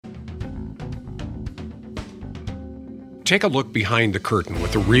Take a look behind the curtain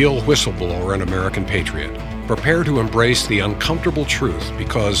with the real whistleblower and American patriot. Prepare to embrace the uncomfortable truth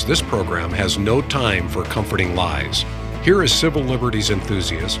because this program has no time for comforting lies. Here is civil liberties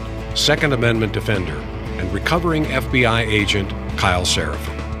enthusiast, Second Amendment defender, and recovering FBI agent Kyle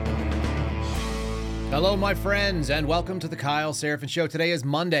Seraphin. Hello, my friends, and welcome to the Kyle Seraphin Show. Today is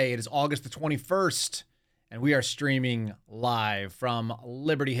Monday. It is August the 21st, and we are streaming live from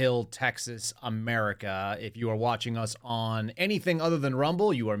Liberty Hill, Texas, America. If you are watching us on anything other than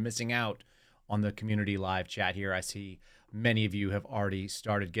Rumble, you are missing out on the community live chat here. I see many of you have already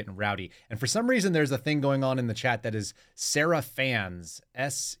started getting rowdy. And for some reason, there's a thing going on in the chat that is Serafans,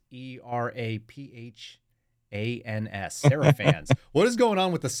 Seraphans. Serafans. What is going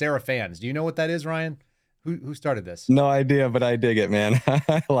on with the Serafans? Do you know what that is, Ryan? Who started this? No idea, but I dig it, man.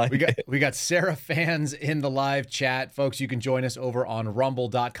 I like it. We got Serafans in the live chat. Folks, you can join us over on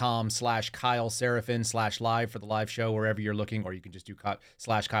rumble.com/Kyle Seraphin/live for the live show, wherever you're looking, or you can just do /Kyle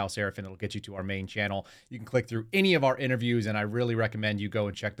Seraphin. It'll get you to our main channel. You can click through any of our interviews, and I really recommend you go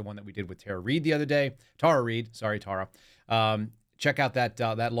and check the one that we did with Tara Reid the other day. Tara Reid. Sorry, Tara. Check out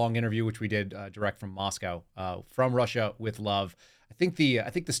that long interview, which we did direct from Moscow, from Russia with love. I think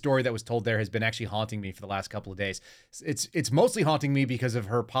the story that was told there has been actually haunting me for the last couple of days. It's mostly haunting me because of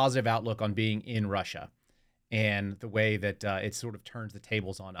her positive outlook on being in Russia and the way that it sort of turns the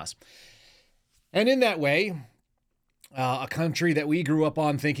tables on us. And in that way, a country that we grew up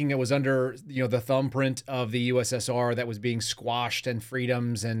on thinking it was under the thumbprint of the USSR that was being squashed, and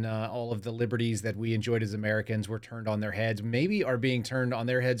freedoms and all of the liberties that we enjoyed as Americans were turned on their heads, maybe are being turned on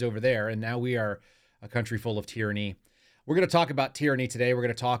their heads over there. And now we are a country full of tyranny. We're going to talk about tyranny today. We're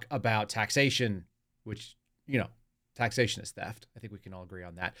going to talk about taxation, which, taxation is theft. I think we can all agree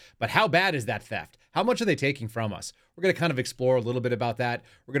on that. But how bad is that theft? How much are they taking from us? We're going to kind of explore a little bit about that.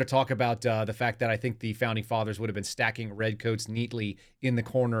 We're going to talk about the fact that I think the founding fathers would have been stacking redcoats neatly in the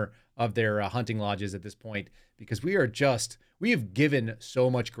corner of their hunting lodges at this point, because we have given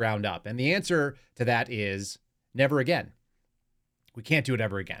so much ground up. And the answer to that is never again. We can't do it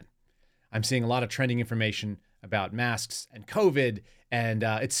ever again. I'm seeing a lot of trending information about masks and COVID, and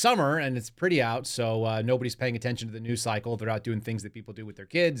it's summer and it's pretty out, so nobody's paying attention to the news cycle. They're out doing things that people do with their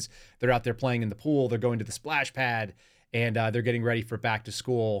kids. They're out there playing in the pool. They're going to the splash pad, and they're getting ready for back to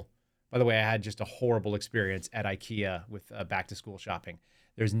school. By the way, I had just a horrible experience at IKEA with back to school shopping.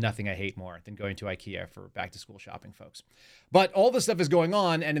 There's nothing I hate more than going to IKEA for back to school shopping, folks. But all this stuff is going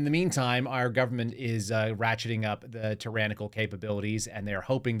on, and in the meantime, our government is ratcheting up the tyrannical capabilities, and they're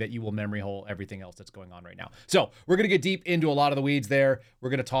hoping that you will memory hole everything else that's going on right now. So we're going to get deep into a lot of the weeds there.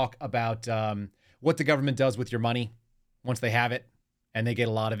 We're going to talk about what the government does with your money once they have it, and they get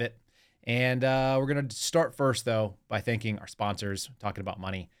a lot of it. And we're going to start first, though, by thanking our sponsors, talking about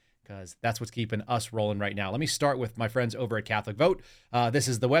money, because that's what's keeping us rolling right now. Let me start with my friends over at Catholic Vote. This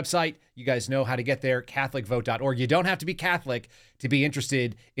is the website. You guys know how to get there, catholicvote.org. You don't have to be Catholic to be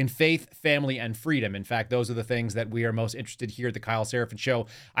interested in faith, family, and freedom. In fact, those are the things that we are most interested here at the Kyle Seraphin Show.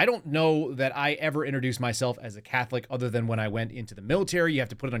 I don't know that I ever introduced myself as a Catholic other than when I went into the military. You have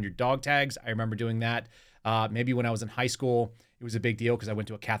to put it on your dog tags. I remember doing that. Maybe when I was in high school, it was a big deal because I went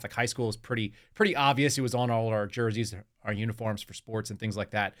to a Catholic high school. It was pretty obvious. It was on all our jerseys, our uniforms for sports and things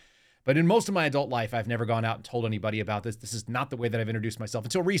like that. But in most of my adult life, I've never gone out and told anybody about this. This is not the way that I've introduced myself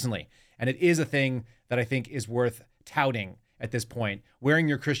until recently. And it is a thing that I think is worth touting at this point. Wearing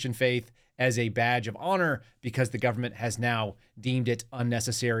your Christian faith as a badge of honor because the government has now deemed it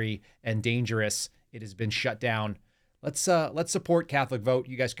unnecessary and dangerous. It has been shut down. Let's support Catholic Vote.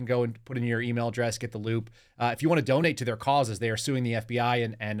 You guys can go and put in your email address, get the loop. If you want to donate to their causes, they are suing the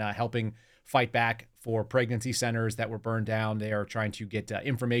FBI and helping fight back for pregnancy centers that were burned down. They are trying to get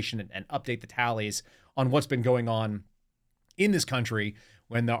information and update the tallies on what's been going on in this country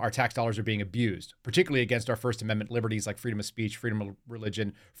when our tax dollars are being abused, particularly against our First Amendment liberties like freedom of speech, freedom of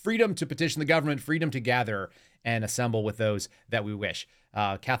religion, freedom to petition the government, freedom to gather and assemble with those that we wish.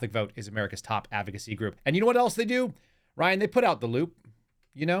 Catholic Vote is America's top advocacy group. And you know what else they do? Ryan, they put out the loop.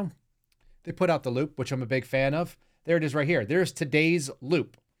 They put out the loop, which I'm a big fan of. There it is right here. There's today's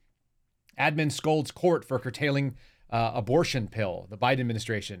loop. Admin scolds court for curtailing abortion pill. The Biden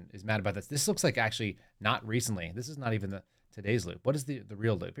administration is mad about this. This looks like actually not recently. This is not even the today's loop. What is the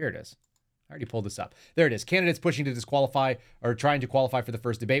real loop? Here it is. I already pulled this up. There it is. Candidates pushing to disqualify or trying to qualify for the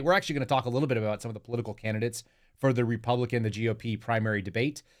first debate. We're actually going to talk a little bit about some of the political candidates for the Republican, the GOP primary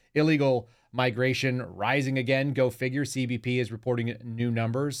debate. Illegal migration rising again. Go figure. CBP is reporting new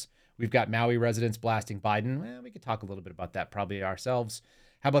numbers. We've got Maui residents blasting Biden. Well, we could talk a little bit about that probably ourselves.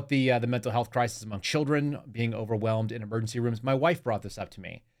 How about the mental health crisis among children being overwhelmed in emergency rooms? My wife brought this up to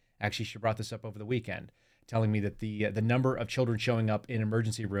me. Actually, she brought this up over the weekend. telling me that the number of children showing up in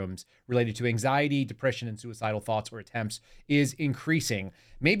emergency rooms related to anxiety, depression, and suicidal thoughts or attempts is increasing.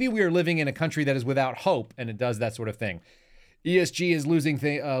 Maybe we are living in a country that is without hope, and it does that sort of thing. ESG is losing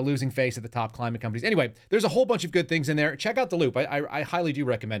face at the top climate companies. Anyway, there's a whole bunch of good things in there. Check out The Loop. I highly do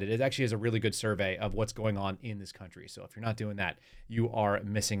recommend it. It actually is a really good survey of what's going on in this country. So if you're not doing that, you are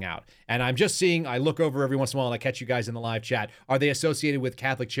missing out. And I'm just seeing, I look over every once in a while and I catch you guys in the live chat. Are they associated with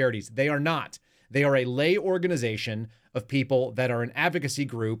Catholic Charities? They are not. They are a lay organization of people that are an advocacy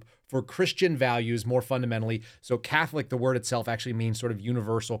group for Christian values more fundamentally. So Catholic, the word itself actually means sort of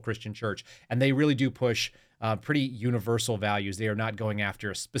universal Christian church. And they really do push pretty universal values. They are not going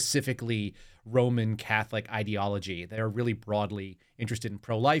after specifically Roman Catholic ideology. They are really broadly interested in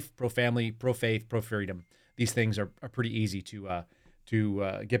pro-life, pro-family, pro-faith, pro-freedom. These things are pretty easy to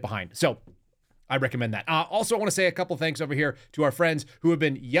get behind. So I recommend that. Also, I want to say a couple thanks over here to our friends who have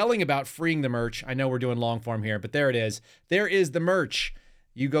been yelling about freeing the merch. I know we're doing long form here, but there it is. There is the merch.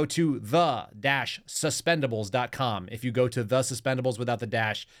 You go to the-suspendables.com. If you go to the Suspendables without the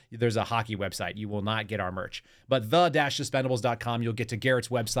dash, there's a hockey website. You will not get our merch. But the-suspendables.com, you'll get to Garrett's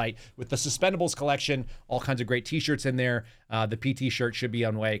website with the Suspendables collection, all kinds of great t-shirts in there. The PT shirt should be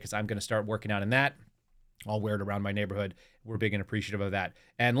on way because I'm going to start working out in that. I'll wear it around my neighborhood. We're big and appreciative of that.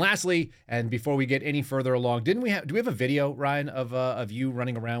 And lastly, and before we get any further along, do we have a video, Ryan, of you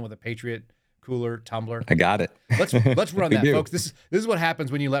running around with a Patriot cooler tumbler? I got it. Let's run that, folks. This is what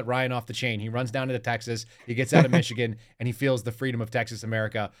happens when you let Ryan off the chain. He runs down into Texas, he gets out of Michigan, and he feels the freedom of Texas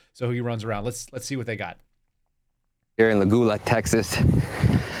America. So he runs around. Let's see what they got. Here in Lagula, Texas,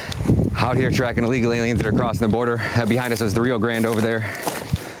 out here tracking illegal aliens that are crossing the border. Behind us is the Rio Grande over there.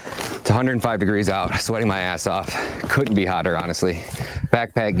 It's 105 degrees out, sweating my ass off. Couldn't be hotter, honestly.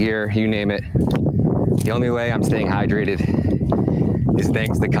 Backpack gear, you name it. The only way I'm staying hydrated is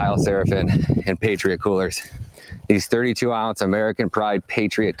thanks to Kyle Seraphin and Patriot Coolers. These 32-ounce American Pride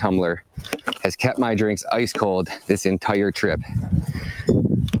Patriot tumbler has kept my drinks ice cold this entire trip.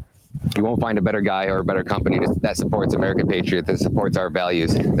 You won't find a better guy or a better company that supports American Patriot, that supports our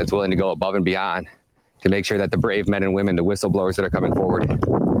values, that's willing to go above and beyond to make sure that the brave men and women, the whistleblowers that are coming forward,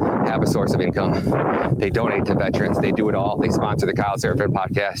 have a source of income. They donate to veterans. They do it all. They sponsor the Kyle Seraphin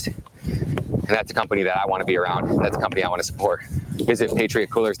podcast. And that's a company that I want to be around. That's a company I want to support. Visit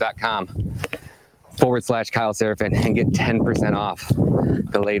patriotcoolers.com/Kyle Seraphin and get 10% off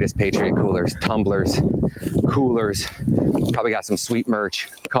the latest Patriot coolers, tumblers, coolers. Probably got some sweet merch,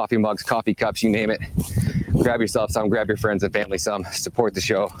 coffee mugs, coffee cups, you name it. Grab yourself some, grab your friends and family some, support the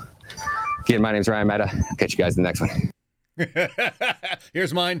show. Again, my name's Ryan Mehta. Catch you guys in the next one.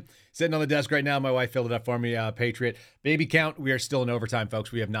 Here's mine sitting on the desk right now. My wife filled it up for me. Patriot baby count. We are still in overtime,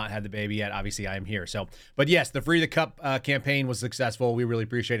 folks. We have not had the baby yet. Obviously, I am here. But yes, the Free the Cup campaign was successful. We really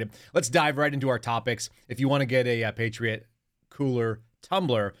appreciate it. Let's dive right into our topics. If you want to get a Patriot Cooler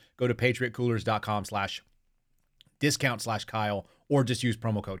tumbler, go to patriotcoolers.com/discount/Kyle, or just use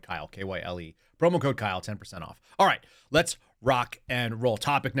promo code Kyle, Kyle. Promo code Kyle, 10% off. All right, let's rock and roll.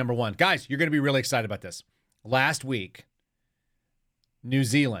 Topic number one. Guys, you're going to be really excited about this. Last week, New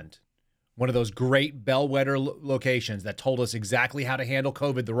Zealand, one of those great bellwether locations that told us exactly how to handle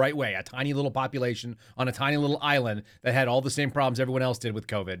COVID the right way, a tiny little population on a tiny little island that had all the same problems everyone else did with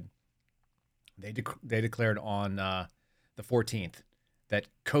COVID. They declared on the 14th that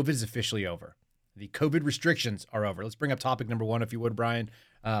COVID is officially over. The COVID restrictions are over. Let's bring up topic number one, if you would, Brian.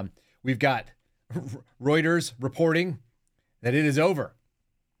 We've got Reuters reporting that it is over.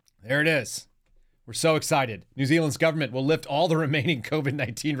 There it is. We're so excited. New Zealand's government will lift all the remaining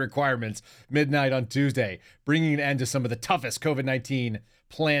COVID-19 requirements midnight on Tuesday, bringing an end to some of the toughest COVID-19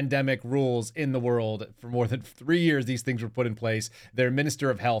 pandemic rules in the world. For more than 3 years, these things were put in place. Their Minister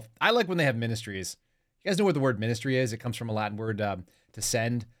of Health. I like when they have ministries. You guys know what the word ministry is? It comes from a Latin word to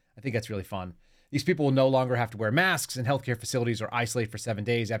send. I think that's really fun. These people will no longer have to wear masks in healthcare facilities or isolate for 7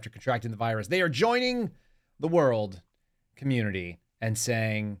 days after contracting the virus. They are joining the world community and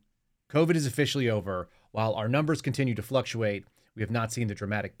saying, COVID is officially over. While our numbers continue to fluctuate, we have not seen the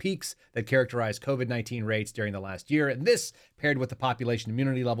dramatic peaks that characterized COVID-19 rates during the last year. And this, paired with the population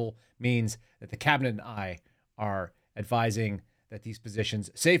immunity level, means that the cabinet and I are advising that these positions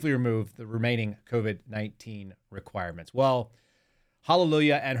safely remove the remaining COVID-19 requirements. Well,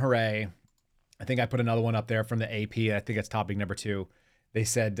 hallelujah and hooray. I think I put another one up there from the AP. I think it's topic number 2. They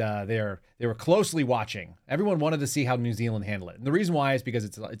said they were closely watching. Everyone wanted to see how New Zealand handled it. And the reason why is because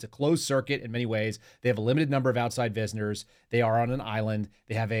it's a closed circuit in many ways. They have a limited number of outside visitors. They are on an island.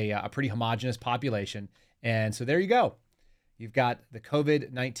 They have a pretty homogenous population. And so there you go. You've got the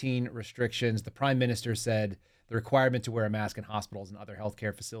COVID-19 restrictions. The Prime Minister said The requirement to wear a mask in hospitals and other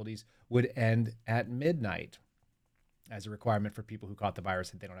healthcare facilities would end at midnight as a requirement for people who caught the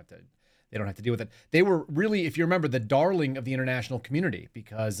virus, and they don't have to deal with it. They were really, if you remember, the darling of the international community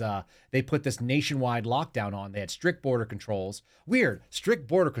because they put this nationwide lockdown on. They had strict border controls. Weird, strict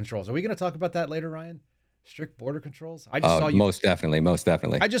border controls. Are we going to talk about that later, Ryan? Strict border controls? I just saw you. Most definitely.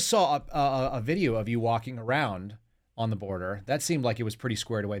 I just saw a video of you walking around on the border. That seemed like it was pretty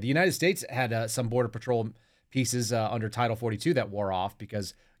squared away. The United States had some border patrol pieces under Title 42 that wore off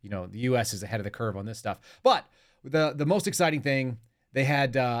because, the U.S. is ahead of the curve on this stuff. But the most exciting thing, they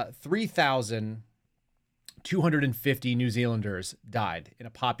had 3,250 New Zealanders died in a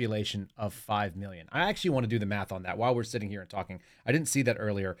population of 5 million. I actually want to do the math on that while we're sitting here and talking. I didn't see that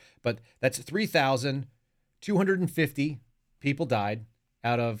earlier, but that's 3,250 people died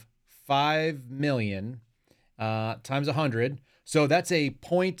out of 5 million times 100. So that's a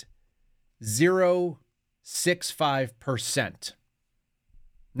 0.065%.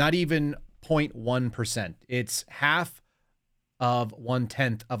 Not even 0.1%. It's half of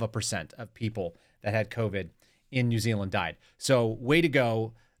 1/10% of people that had COVID in New Zealand died. So way to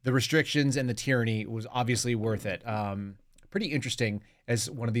go. The restrictions and the tyranny was obviously worth it. Pretty interesting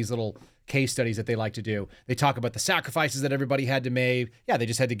as one of these little case studies that they like to do. They talk about the sacrifices that everybody had to make. Yeah, they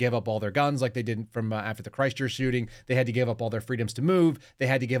just had to give up all their guns like they did from after the Christchurch shooting. They had to give up all their freedoms to move. They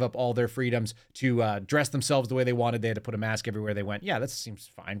had to give up all their freedoms to dress themselves the way they wanted. They had to put a mask everywhere they went. Yeah, that seems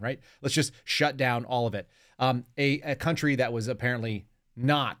fine, right? Let's just shut down all of it. A country that was apparently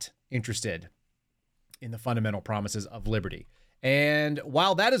not interested in the fundamental promises of liberty. And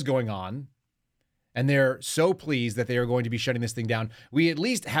while that is going on, and they're so pleased that they are going to be shutting this thing down, we at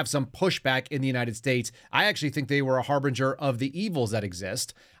least have some pushback in the United States. I actually think they were a harbinger of the evils that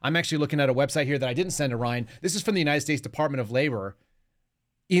exist. I'm actually looking at a website here that I didn't send to Ryan. This is from the United States Department of Labor.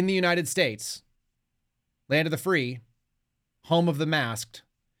 In the United States, land of the free, home of the masked,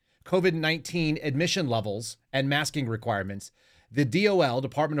 COVID-19 admission levels and masking requirements. The DOL,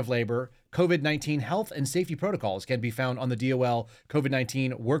 Department of Labor, COVID-19 health and safety protocols can be found on the DOL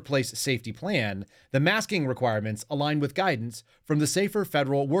COVID-19 Workplace Safety Plan. The masking requirements align with guidance from the Safer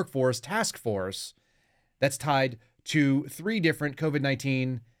Federal Workforce Task Force that's tied to 3 different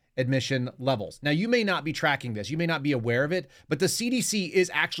COVID-19 admission levels. Now, you may not be tracking this. You may not be aware of it, but the CDC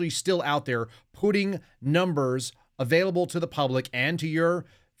is actually still out there putting numbers available to the public and to your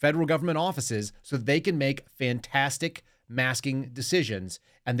federal government offices so that they can make fantastic masking decisions,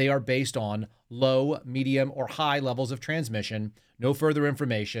 and they are based on low, medium, or high levels of transmission. No further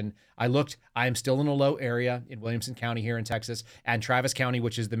information. I looked, I am still in a low area in Williamson County here in Texas, and Travis County,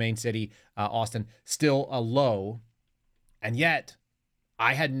 which is the main city, Austin, still a low. And yet,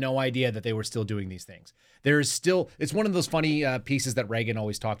 I had no idea that they were still doing these things. There is still, it's one of those funny pieces that Reagan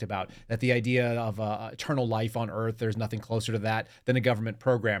always talked about, that the idea of eternal life on Earth, there's nothing closer to that than a government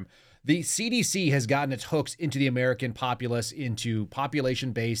program. The CDC has gotten its hooks into the American populace, into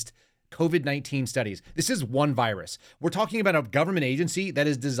population-based COVID-19 studies. This is one virus. We're talking about a government agency that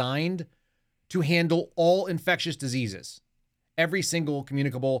is designed to handle all infectious diseases. Every single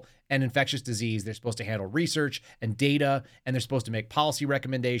communicable and infectious disease, they're supposed to handle research and data, and they're supposed to make policy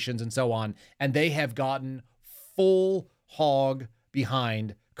recommendations and so on. And they have gotten full hog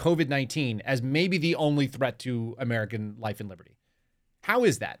behind COVID-19 as maybe the only threat to American life and liberty. How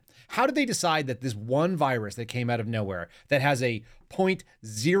is that? How did they decide that this one virus that came out of nowhere that has a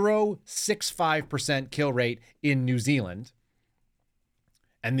 0.065% kill rate in New Zealand,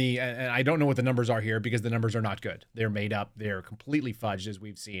 and I don't know what the numbers are here because the numbers are not good. They're made up. They're completely fudged, as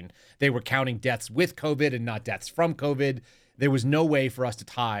we've seen. They were counting deaths with COVID and not deaths from COVID. There was no way for us to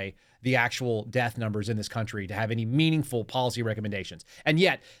tie the actual death numbers in this country to have any meaningful policy recommendations. And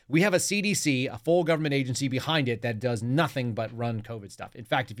yet, we have a CDC, a full government agency behind it that does nothing but run COVID stuff. In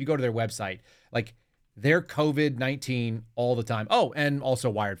fact, if you go to their website, like, they're COVID-19 all the time. Oh, and also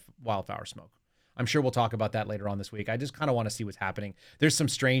wildfire smoke. I'm sure we'll talk about that later on this week. I just kind of want to see what's happening. There's some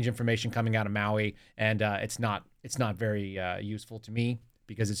strange information coming out of Maui, and it's not very useful to me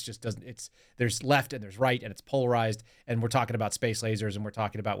because it's just doesn't. There's left and there's right, and it's polarized. And we're talking about space lasers, and we're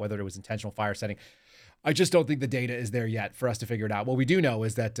talking about whether it was intentional fire setting. I just don't think the data is there yet for us to figure it out. What we do know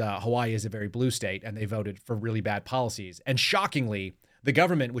is that Hawaii is a very blue state, and they voted for really bad policies. And shockingly, the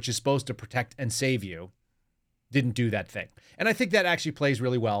government, which is supposed to protect and save you, didn't do that thing. And I think that actually plays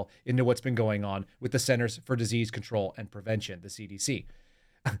really well into what's been going on with the Centers for Disease Control and Prevention, the CDC.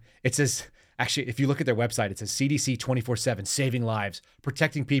 It says, actually, if you look at their website, it says CDC 24/7, saving lives,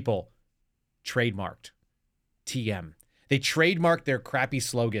 protecting people, trademarked. TM. They trademarked their crappy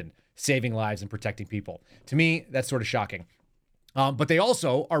slogan, saving lives and protecting people. To me, that's sort of shocking. But they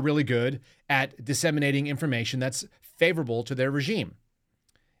also are really good at disseminating information that's favorable to their regime.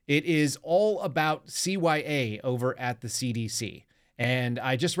 It is all about CYA over at the CDC. And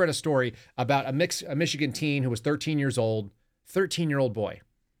I just read a story about a Michigan teen who was 13 years old, 13-year-old boy,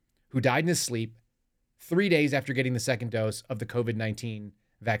 who died in his sleep 3 days after getting the second dose of the COVID-19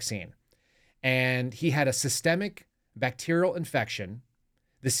 vaccine. And he had a systemic bacterial infection.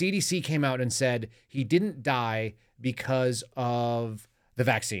 The CDC came out and said he didn't die because of the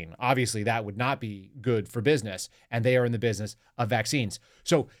vaccine. Obviously, that would not be good for business, and they are in the business of vaccines.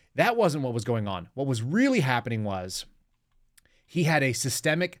 So that wasn't what was going on. What was really happening was he had a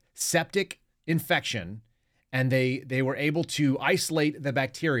systemic septic infection, and they were able to isolate the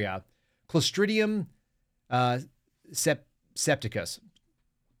bacteria, Clostridium septicus,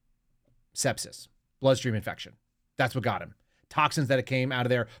 sepsis, bloodstream infection. That's what got him. Toxins that came out of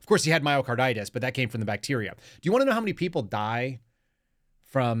there. Of course, he had myocarditis, but that came from the bacteria. Do you want to know how many people die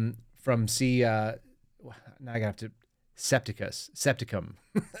from now I have to septicum,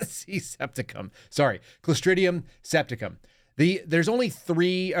 C. septicum. Sorry, Clostridium septicum. There's only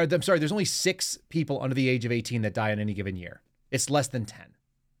 6 people under the age of 18 that die in any given year. It's less than 10.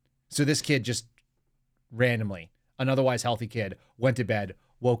 So this kid just randomly, an otherwise healthy kid, went to bed,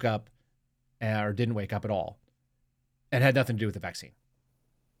 woke up, or didn't wake up at all, and had nothing to do with the vaccine.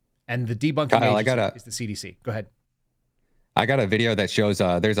 And the debunking agency is the CDC. Go ahead. I got a video that shows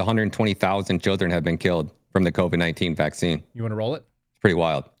there's 120,000 children have been killed from the COVID-19 vaccine. You want to roll it? It's pretty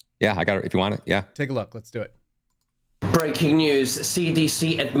wild. Yeah, I got it. If you want it, yeah. Take a look. Let's do it. Breaking news,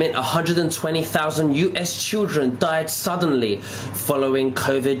 CDC admit 120,000 US children died suddenly following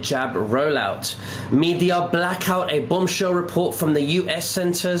COVID jab rollout. Media blackout, a bombshell report from the US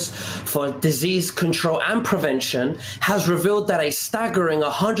Centers for Disease Control and Prevention has revealed that a staggering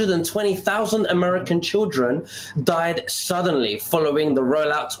 120,000 American children died suddenly following the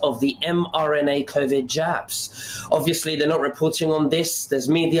rollout of the mRNA COVID jabs. Obviously, they're not reporting on this. There's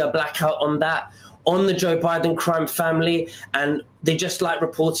media blackout on that, on the Joe Biden crime family, and they just like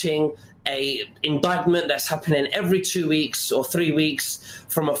reporting a indictment that's happening every 2 weeks or 3 weeks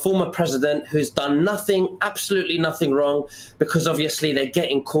from a former president who's done nothing, absolutely nothing wrong, because obviously they're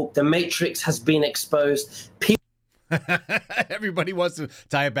getting caught. The Matrix has been exposed. Everybody wants to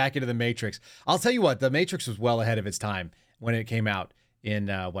tie it back into the Matrix. I'll tell you what, the Matrix was well ahead of its time when it came out in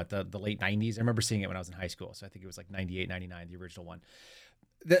the late 90s. I remember seeing it when I was in high school, so I think it was like 98, 99, the original one.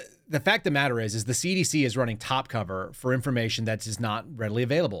 The fact of the matter is the CDC is running top cover for information that is not readily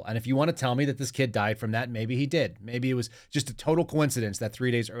available. And if you want to tell me that this kid died from that, maybe he did. Maybe it was just a total coincidence that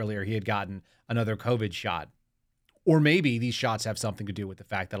 3 days earlier he had gotten another COVID shot. Or maybe these shots have something to do with the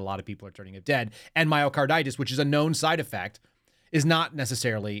fact that a lot of people are turning up dead. And myocarditis, which is a known side effect, is not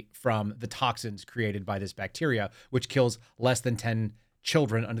necessarily from the toxins created by this bacteria, which kills less than 10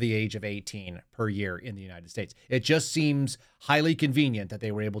 children under the age of 18 per year in the United States. It just seems highly convenient that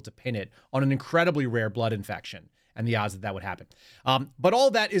they were able to pin it on an incredibly rare blood infection and the odds that would happen. But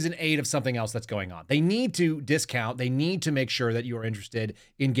all that is in aid of something else that's going on. They need to discount. They need to make sure that you are interested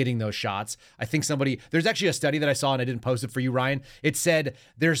in getting those shots. I think there's actually a study that I saw and I didn't post it for you, Ryan. It said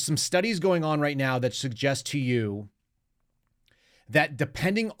there's some studies going on right now that suggest to you that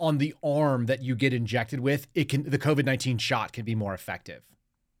depending on the arm that you get injected with, the COVID-19 shot can be more effective.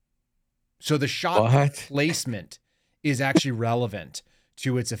 So the shot placement is actually relevant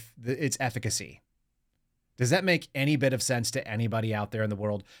to its efficacy. Does that make any bit of sense to anybody out there in the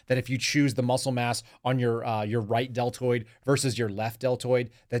world, that if you choose the muscle mass on your right deltoid versus your left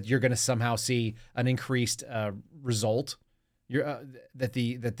deltoid, that you're going to somehow see an increased result? That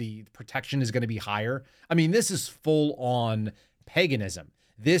the protection is going to be higher? I mean, this is full on paganism.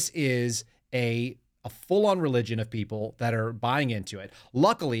 This is a full-on religion of people that are buying into it.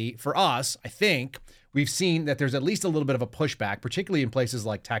 Luckily for us, I think we've seen that there's at least a little bit of a pushback, particularly in places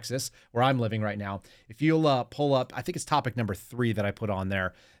like Texas, where I'm living right now. If you'll pull up, I think it's topic number 3 that I put on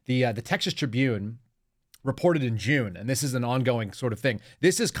there, the Texas Tribune reported in June, and this is an ongoing sort of thing.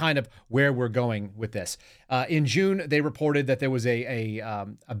 This is kind of where we're going with this. In June, they reported that there was a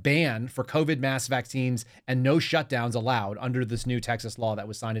ban for COVID mass vaccines and no shutdowns allowed under this new Texas law that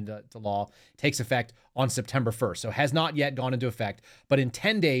was signed into law. Takes effect on September 1st. So has not yet gone into effect, but in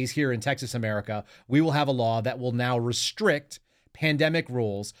 10 days here in Texas, America, we will have a law that will now restrict pandemic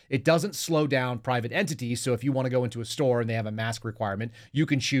rules. It doesn't slow down private entities. So if you want to go into a store and they have a mask requirement, you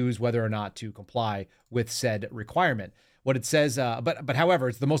can choose whether or not to comply with said requirement. What it says, but however,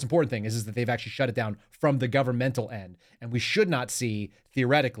 it's the most important thing is that they've actually shut it down from the governmental end. And we should not see,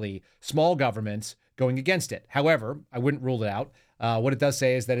 theoretically, small governments going against it. However, I wouldn't rule it out. What it does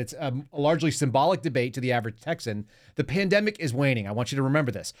say is that it's a largely symbolic debate to the average Texan. The pandemic is waning. I want you to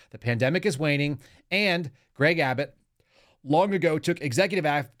remember this. The pandemic is waning, and Greg Abbott long ago took executive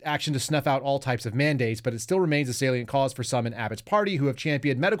action to snuff out all types of mandates, but it still remains a salient cause for some in Abbott's party who have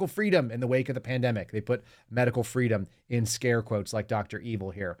championed medical freedom in the wake of the pandemic. They put medical freedom in scare quotes like Dr.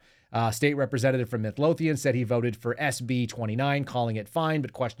 Evil here. State representative from Midlothian said he voted for SB 29, calling it fine,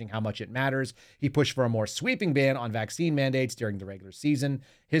 but questioning how much it matters. He pushed for a more sweeping ban on vaccine mandates during the regular season.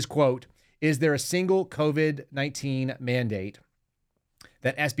 His quote, "Is there a single COVID-19 mandate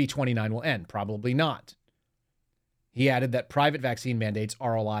that SB 29 will end? Probably not." He added that private vaccine mandates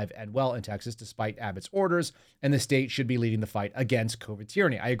are alive and well in Texas despite Abbott's orders, and the state should be leading the fight against COVID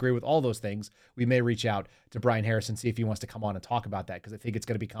tyranny. I agree with all those things. We may reach out to Brian Harrison, see if he wants to come on and talk about that, because I think it's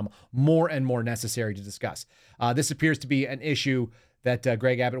going to become more and more necessary to discuss. This appears to be an issue that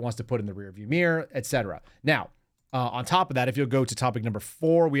Greg Abbott wants to put in the rearview mirror, etc. Now, on top of that, if you'll go to topic number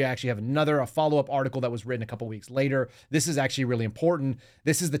 4, we actually have a follow-up article that was written a couple weeks later. This is actually really important.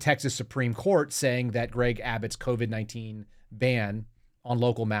 This is the Texas Supreme Court saying that Greg Abbott's COVID-19 ban on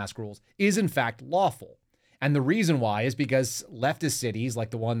local mask rules is in fact lawful. And the reason why is because leftist cities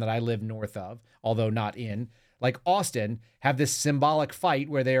like the one that I live north of, although not in, like Austin, have this symbolic fight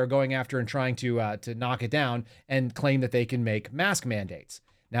where they are going after and trying to knock it down and claim that they can make mask mandates.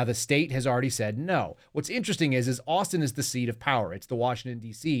 Now, the state has already said no. What's interesting is Austin is the seat of power. It's the Washington,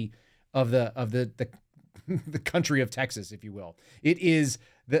 D.C. of the country of Texas, if you will. It is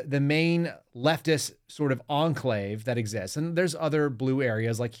the main leftist sort of enclave that exists. And there's other blue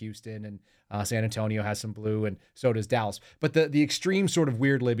areas like Houston, and San Antonio has some blue, and so does Dallas. But the extreme sort of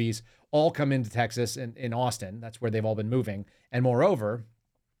weird libbies all come into Texas and in Austin. That's where they've all been moving. And moreover,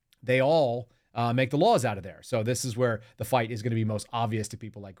 they all make the laws out of there. So this is where the fight is going to be most obvious to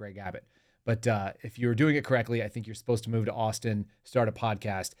people like Greg Abbott. But if you're doing it correctly, I think you're supposed to move to Austin, start a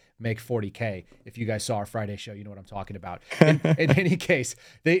podcast, make $40K. If you guys saw our Friday show, you know what I'm talking about. In any case,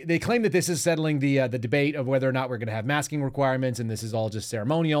 they claim that this is settling the debate of whether or not we're going to have masking requirements, and this is all just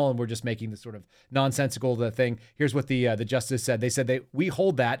ceremonial, and we're just making this sort of nonsensical thing. Here's what the justice said. They said we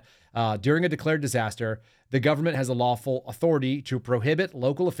hold that during a declared disaster, the government has a lawful authority to prohibit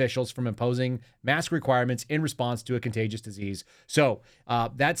local officials from imposing mask requirements in response to a contagious disease. So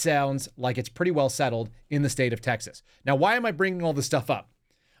that sounds like it's pretty well settled in the state of Texas. Now, why am I bringing all this stuff up?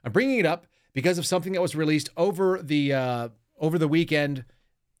 I'm bringing it up because of something that was released over the weekend,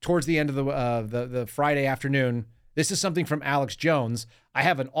 towards the end of the Friday afternoon. This is something from Alex Jones. I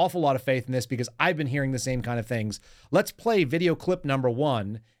have an awful lot of faith in this because I've been hearing the same kind of things. Let's play video clip number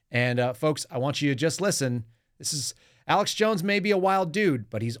 1. And folks, I want you to just listen. This is Alex Jones may be a wild dude,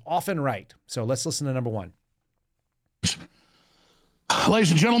 but he's often right. So let's listen to number 1.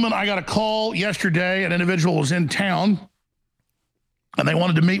 Ladies and gentlemen, I got a call yesterday. An individual was in town, and they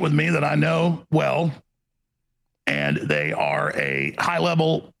wanted to meet with me that I know well. And they are a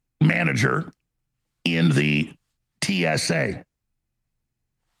high-level manager in the TSA.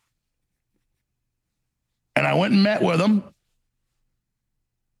 And I went and met with them.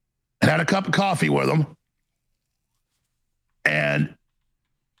 Had a cup of coffee with them, and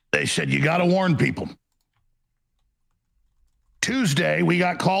they said, you got to warn people. Tuesday, we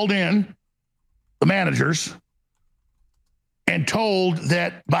got called in, the managers, and told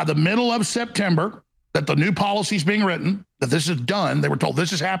that by the middle of September, that the new policy is being written, that this is done. They were told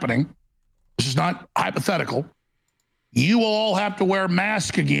this is happening. This is not hypothetical. You will all have to wear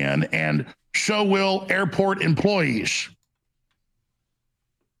masks again, and so will airport employees.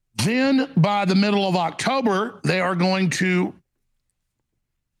 Then by the middle of October, they are going to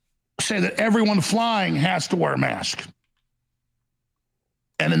say that everyone flying has to wear a mask.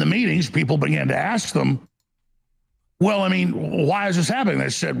 And in the meetings, people began to ask them, well, I mean, why is this happening? They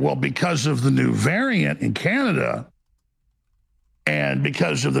said, well, because of the new variant in Canada and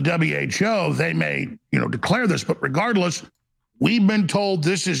because of the WHO, they may, declare this. But regardless, we've been told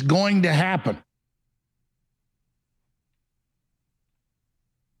this is going to happen.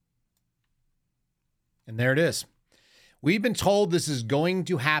 And there it is. We've been told this is going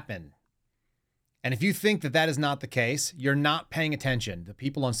to happen. And if you think that is not the case, you're not paying attention. The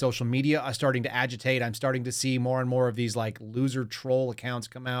people on social media are starting to agitate. I'm starting to see more and more of these like loser troll accounts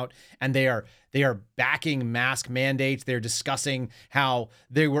come out, and they are backing mask mandates. They're discussing how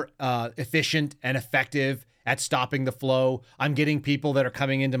they were efficient and effective at stopping the flow. I'm getting people that are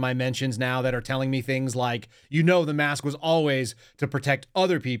coming into my mentions now that are telling me things like, the mask was always to protect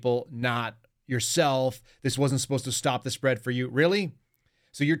other people, not yourself. This wasn't supposed to stop the spread for you. Really?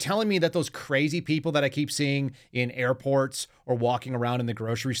 So you're telling me that those crazy people that I keep seeing in airports or walking around in the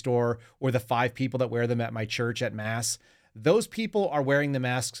grocery store, or the 5 people that wear them at my church at Mass, those people are wearing the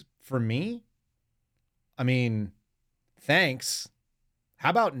masks for me? I mean, thanks. How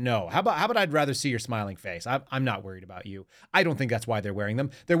about no? How about I'd rather see your smiling face? I'm not worried about you. I don't think that's why they're wearing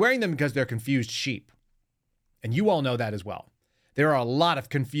them. They're wearing them because they're confused sheep. And you all know that as well. There are a lot of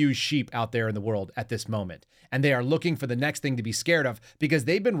confused sheep out there in the world at this moment, and they are looking for the next thing to be scared of because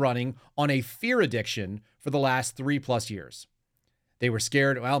they've been running on a fear addiction for the last 3+ years. They were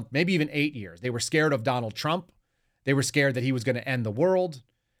scared, well, maybe even 8 years. They were scared of Donald Trump. They were scared that he was going to end the world.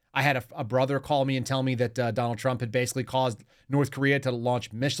 I had a brother call me and tell me that Donald Trump had basically caused North Korea to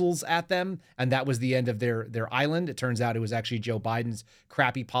launch missiles at them, and that was the end of their island. It turns out it was actually Joe Biden's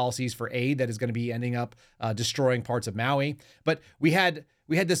crappy policies for aid that is going to be ending up destroying parts of Maui. But we had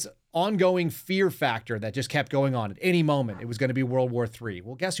this ongoing fear factor that just kept going on. At any moment, it was going to be World War III.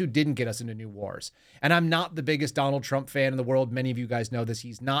 Well, guess who didn't get us into new wars? And I'm not the biggest Donald Trump fan in the world. Many of you guys know this.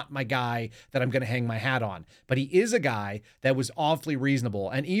 He's not my guy that I'm going to hang my hat on. But he is a guy that was awfully reasonable.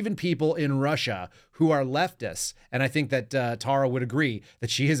 And even people in Russia who are leftists, and I think that Tara would agree that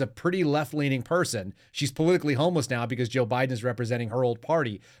she is a pretty left-leaning person. She's politically homeless now because Joe Biden is representing her old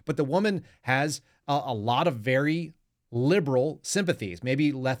party. But the woman has a lot of very liberal sympathies.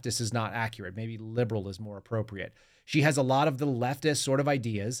 Maybe leftist is not accurate. Maybe liberal is more appropriate. She has a lot of the leftist sort of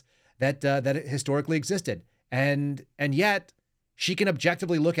ideas that historically existed. And yet she can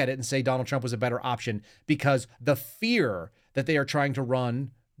objectively look at it and say Donald Trump was a better option because the fear that they are trying to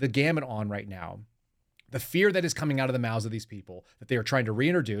run the gamut on right now, the fear that is coming out of the mouths of these people that they are trying to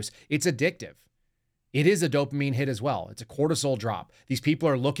reintroduce, it's addictive. It is a dopamine hit as well. It's a cortisol drop. These people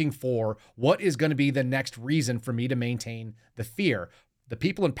are looking for what is going to be the next reason for me to maintain the fear. The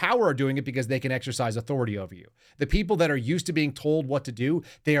people in power are doing it because they can exercise authority over you. The people that are used to being told what to do,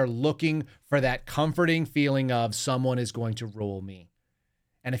 they are looking for that comforting feeling of someone is going to rule me.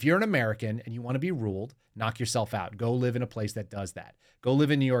 And if you're an American and you want to be ruled, knock yourself out. Go live in a place that does that. Go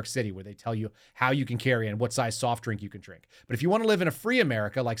live in New York City where they tell you how you can carry and what size soft drink you can drink. But if you want to live in a free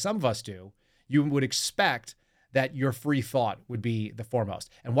America like some of us do, you would expect that your free thought would be the foremost.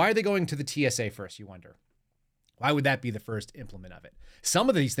 And why are they going to the TSA first, you wonder? Why would that be the first implement of it? Some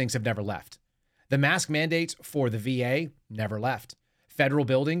of these things have never left. The mask mandates for the VA never left. Federal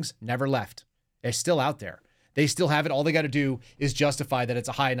buildings never left. They're still out there. They still have it. All they got to do is justify that it's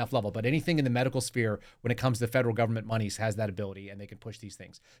a high enough level. But anything in the medical sphere, when it comes to federal government monies, has that ability, and they can push these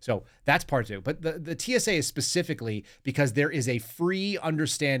things. So that's part 2. But the TSA is specifically because there is a free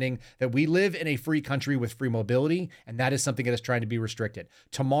understanding that we live in a free country with free mobility, and that is something that is trying to be restricted.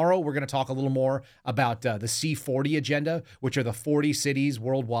 Tomorrow, we're going to talk a little more about the C40 agenda, which are the 40 cities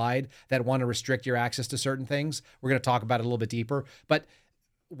worldwide that want to restrict your access to certain things. We're going to talk about it a little bit deeper. But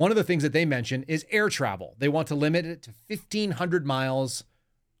one of the things that they mention is air travel. They want to limit it to 1,500 miles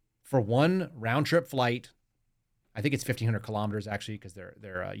for one round trip flight. I think it's 1,500 kilometers actually, because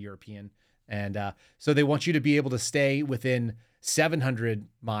they're European. And so they want you to be able to stay within 700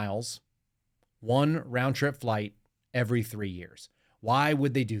 miles, one round trip flight every 3 years. Why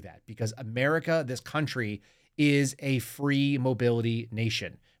would they do that? Because America, this country, is a free mobility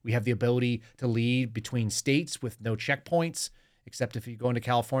nation. We have the ability to leave between states with no checkpoints. Except if you go into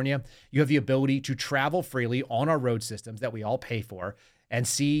California, you have the ability to travel freely on our road systems that we all pay for and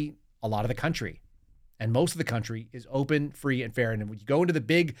see a lot of the country. And most of the country is open, free, and fair. And when you go into the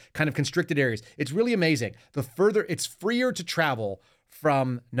big kind of constricted areas, it's really amazing. It's freer to travel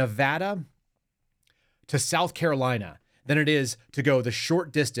from Nevada to South Carolina than it is to go the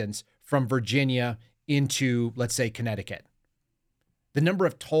short distance from Virginia into, let's say, Connecticut. The number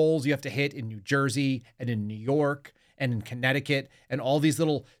of tolls you have to hit in New Jersey and in New York and in Connecticut and all these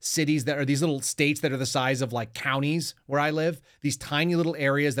little cities that are these little states that are the size of like counties where I live, these tiny little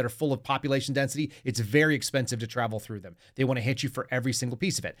areas that are full of population density, it's very expensive to travel through them. They want to hit you for every single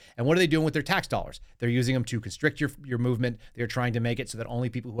piece of it. And what are they doing with their tax dollars? They're using them to constrict your movement. They're trying to make it so that only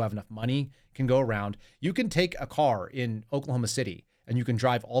people who have enough money can go around. You can take a car in Oklahoma City and you can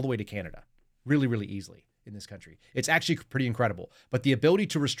drive all the way to Canada really, really easily in this country. It's actually pretty incredible. But the ability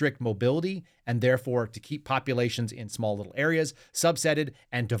to restrict mobility and therefore to keep populations in small little areas, subsetted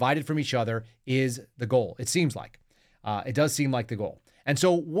and divided from each other is the goal. It seems like. It does seem like the goal. And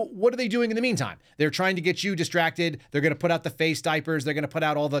so what are they doing in the meantime? They're trying to get you distracted. They're going to put out the face diapers. They're going to put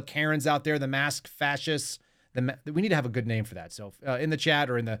out all the Karens out there, the masked fascists. We need to have a good name for that. So in the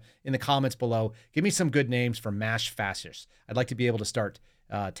chat or in the comments below, give me some good names for masked fascists. I'd like to be able to start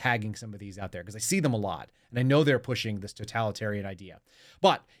tagging some of these out there because I see them a lot. And I know they're pushing this totalitarian idea.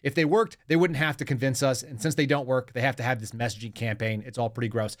 But if they worked, they wouldn't have to convince us. And since they don't work, they have to have this messaging campaign. It's all pretty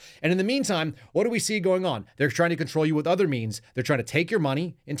gross. And in the meantime, what do we see going on? They're trying to control you with other means. They're trying to take your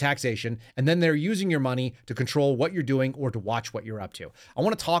money in taxation, and then they're using your money to control what you're doing or to watch what you're up to. I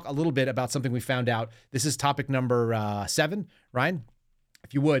want to talk a little bit about something we found out. This is topic number 7, Ryan.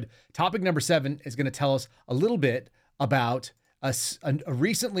 If you would, topic number 7 is going to tell us a little bit about a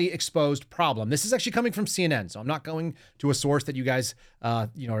recently exposed problem. This is actually coming from CNN, so I'm not going to a source that you guys, are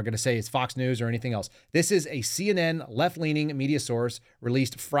going to say is Fox News or anything else. This is a CNN left-leaning media source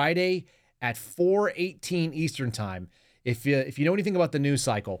released Friday at 4:18 Eastern time. If you know anything about the news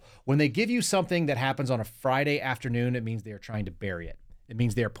cycle, when they give you something that happens on a Friday afternoon, it means they are trying to bury it. It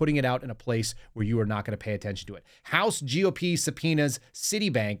means they're putting it out in a place where you are not going to pay attention to it. House GOP subpoenas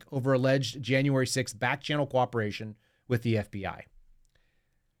Citibank over alleged January 6th back-channel cooperation with the FBI.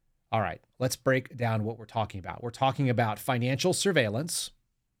 All right, let's break down what we're talking about. We're talking about financial surveillance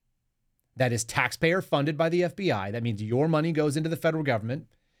that is taxpayer funded by the FBI. That means your money goes into the federal government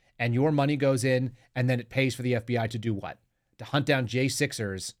and your money goes in and then it pays for the FBI to do what? To hunt down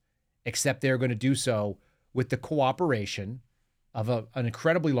J6ers, except they're going to do so with the cooperation of an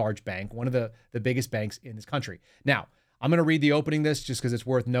incredibly large bank, one of the biggest banks in this country. Now, I'm going to read the opening this just because it's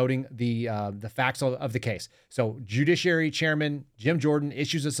worth noting the facts of the case. So Judiciary Chairman Jim Jordan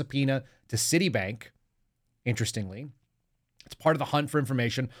issues a subpoena to Citibank. Interestingly, it's part of the hunt for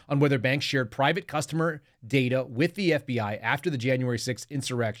information on whether banks shared private customer data with the FBI after the January 6th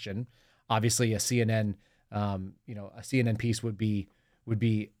insurrection. Obviously, a CNN piece would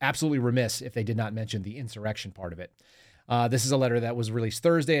be absolutely remiss if they did not mention the insurrection part of it. This is a letter that was released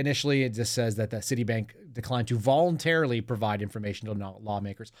Thursday. Initially, it just says that the Citibank declined to voluntarily provide information to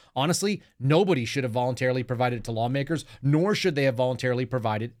lawmakers. Honestly, nobody should have voluntarily provided it to lawmakers, nor should they have voluntarily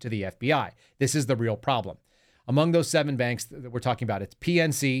provided it to the FBI. This is the real problem. Among those 7 banks that we're talking about, it's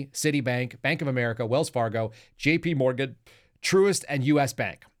PNC, Citibank, Bank of America, Wells Fargo, JP Morgan, Truist, and US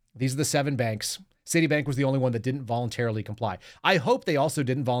Bank. These are the 7 banks. Citibank was the only one that didn't voluntarily comply. I hope they also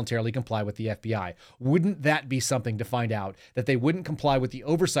didn't voluntarily comply with the FBI. Wouldn't that be something to find out, that they wouldn't comply with the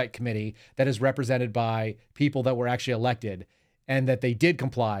oversight committee that is represented by people that were actually elected, and that they did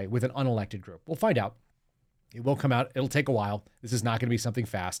comply with an unelected group? We'll find out. It will come out. It'll take a while. This is not going to be something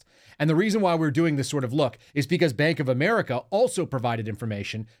fast. And the reason why we're doing this sort of look is because Bank of America also provided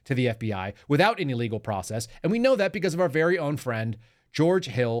information to the FBI without any legal process. And we know that because of our very own friend, George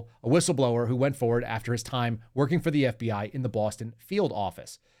Hill, a whistleblower who went forward after his time working for the FBI in the Boston field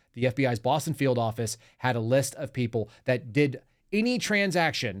office. The FBI's Boston field office had a list of people that did any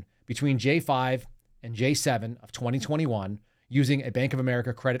transaction between J5 and J7 of 2021 using a Bank of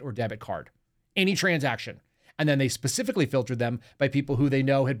America credit or debit card. Any transaction. And then they specifically filtered them by people who they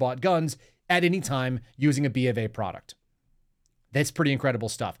know had bought guns at any time using a B of A product. That's pretty incredible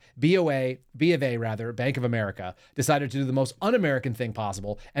stuff. B of A, Bank of America, decided to do the most un-American thing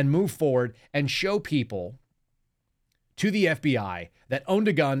possible and move forward and show people to the FBI that owned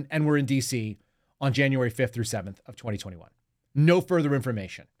a gun and were in D.C. on January 5th through 7th of 2021. No further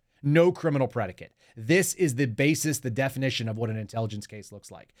information. No criminal predicate. This is the basis, the definition of what an intelligence case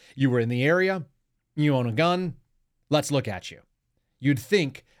looks like. You were in the area, you own a gun, let's look at you. You'd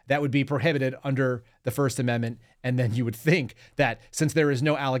think that would be prohibited under the First Amendment, and then you would think that since there is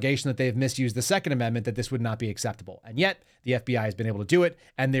no allegation that they've misused the Second Amendment, that this would not be acceptable. And yet, the FBI has been able to do it,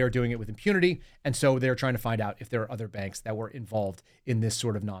 and they are doing it with impunity, and so they're trying to find out if there are other banks that were involved in this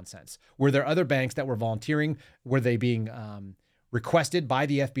sort of nonsense. Were there other banks that were volunteering? Were they being requested by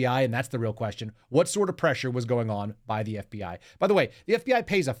the FBI? And that's the real question. What sort of pressure was going on by the FBI? By the way, the FBI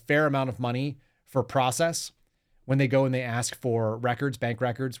pays a fair amount of money for process when they go and they ask for records, bank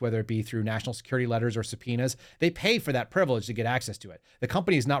records, whether it be through national security letters or subpoenas. They pay for that privilege to get access to it. The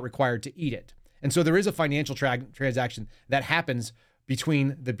company is not required to eat it. And so there is a financial transaction that happens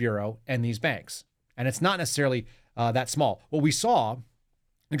between the Bureau and these banks. And it's not necessarily that small. What we saw,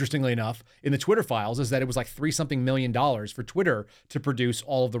 interestingly enough, in the Twitter files is that it was like $3-something million for Twitter to produce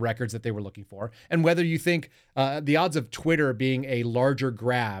all of the records that they were looking for. And whether you think the odds of Twitter being a larger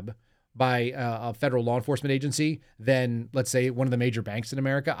grab by a federal law enforcement agency than, let's say, one of the major banks in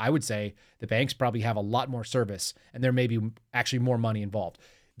America, I would say the banks probably have a lot more service and there may be actually more money involved.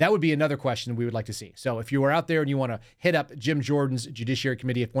 That would be another question we would like to see. So if you are out there and you want to hit up Jim Jordan's Judiciary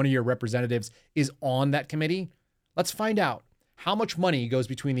Committee, if one of your representatives is on that committee, let's find out how much money goes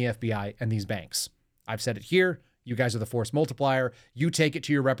between the FBI and these banks. I've said it here. You guys are the force multiplier. You take it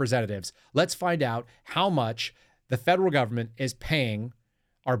to your representatives. Let's find out how much the federal government is paying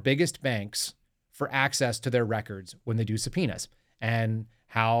our biggest banks for access to their records when they do subpoenas, and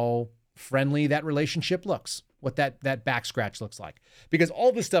how friendly that relationship looks, what that back scratch looks like. Because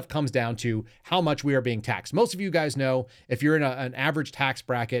all this stuff comes down to how much we are being taxed. Most of you guys know if you're in an average tax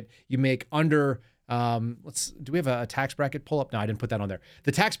bracket, you make under, do we have a tax bracket pull up? No, I didn't put that on there.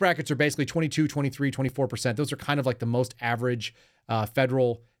 The tax brackets are basically 22, 23, 24%. Those are kind of like the most average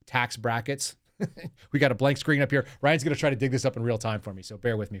federal tax brackets. We got a blank screen up here. Ryan's going to try to dig this up in real time for me, so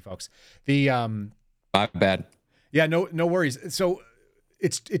bear with me, folks. My bad. Yeah, no worries. So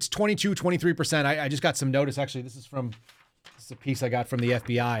it's 22, 23%. I just got some notice. Actually, this is a piece I got from the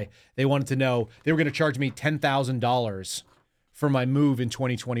FBI. They wanted to know, they were going to charge me $10,000 for my move in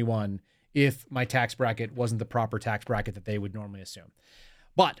 2021 if my tax bracket wasn't the proper tax bracket that they would normally assume.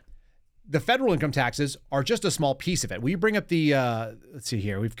 But the federal income taxes are just a small piece of it. Will you bring up the, let's see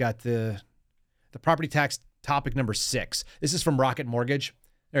here. We've got the property tax topic number 6. This is from Rocket Mortgage.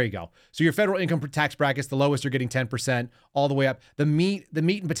 There you go. So your federal income tax brackets, the lowest are getting 10%, all the way up. The meat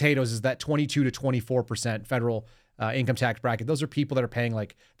and potatoes is that 22 to 24% federal income tax bracket. Those are people that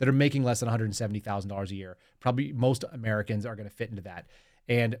are making less than $170,000 a year. Probably most Americans are going to fit into that.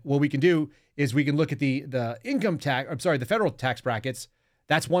 And what we can do is we can look at the federal tax brackets.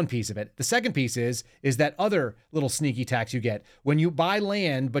 That's one piece of it. The second piece is that other little sneaky tax you get when you buy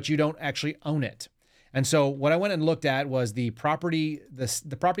land, but you don't actually own it. And so what I went and looked at was the property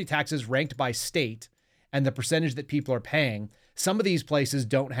taxes ranked by state and the percentage that people are paying. Some of these places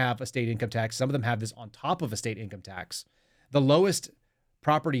don't have a state income tax. Some of them have this on top of a state income tax. The lowest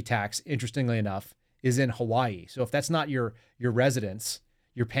property tax, interestingly enough, is in Hawaii. So if that's not your residence,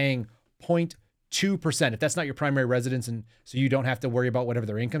 you're paying 0.2%. If that's not your primary residence, and so you don't have to worry about whatever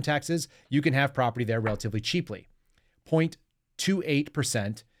their income tax is, you can have property there relatively cheaply.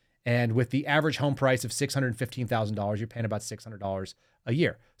 0.28%. And with the average home price of $615,000, you're paying about $600 a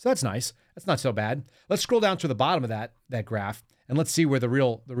year. So that's nice. That's not so bad. Let's scroll down to the bottom of that graph, and let's see where the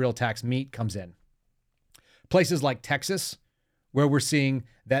real tax meat comes in. Places like Texas, where we're seeing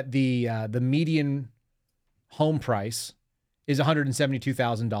that the median home price is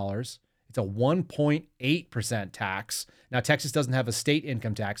 $172,000. It's a 1.8% tax. Now, Texas doesn't have a state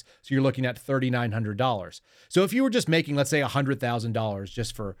income tax, so you're looking at $3,900. So if you were just making, let's say, $100,000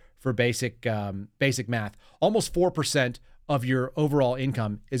 just for basic math, almost 4% of your overall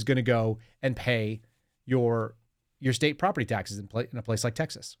income is going to go and pay your state property taxes in a place like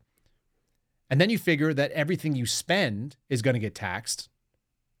Texas. And then you figure that everything you spend is going to get taxed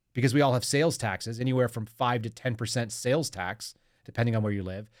because we all have sales taxes, anywhere from 5 to 10% sales tax, depending on where you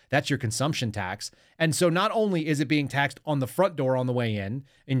live. That's your consumption tax. And so not only is it being taxed on the front door on the way in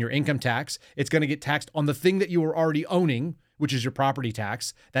your income tax, it's going to get taxed on the thing that you were already owning, which is your property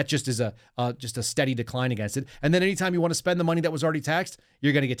tax. That just is a steady decline against it. And then anytime you want to spend the money that was already taxed,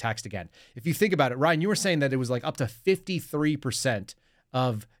 you're going to get taxed again. If you think about it, Ryan, you were saying that it was like up to 53%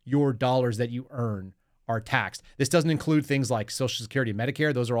 of your dollars that you earn are taxed. This doesn't include things like Social Security and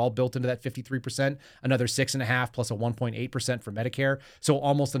Medicare. Those are all built into that 53%, another 6.5% plus a 1.8% for Medicare. So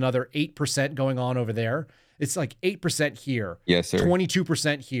almost another 8% going on over there. It's like 8% here. Yes, sir.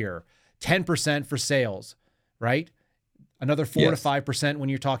 22% here, 10% for sales, right? Another 4 to 5% when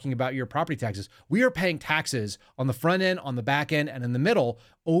you're talking about your property taxes. We are paying taxes on the front end, on the back end, and in the middle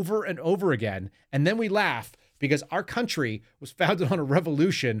over and over again. And then we laugh because our country was founded on a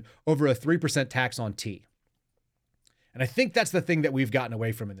revolution over a 3% tax on tea. And I think that's the thing that we've gotten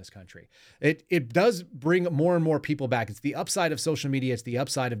away from in this country. It does bring more and more people back. It's the upside of social media. It's the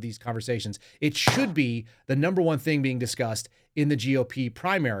upside of these conversations. It should be the number one thing being discussed in the GOP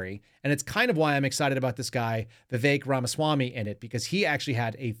primary. And it's kind of why I'm excited about this guy, Vivek Ramaswamy, in it, because he actually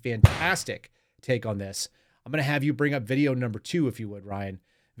had a fantastic take on this. I'm going to have you bring up video number 2, if you would, Ryan.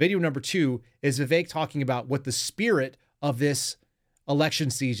 Video number 2 is Vivek talking about what the spirit of this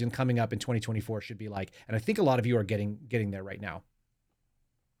election season coming up in 2024 should be like. And I think a lot of you are getting there right now.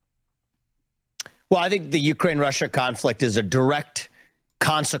 Well, I think the Ukraine-Russia conflict is a direct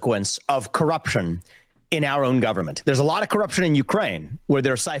consequence of corruption in our own government. There's a lot of corruption in Ukraine where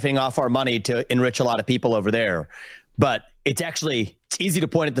they're siphoning off our money to enrich a lot of people over there. But it's easy to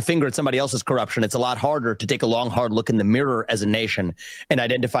point at the finger at somebody else's corruption. It's a lot harder to take a long, hard look in the mirror as a nation and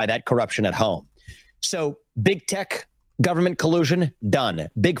identify that corruption at home. So big tech, government collusion, done.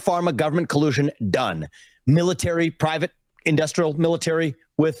 Big pharma, government collusion, done. Military, private, industrial military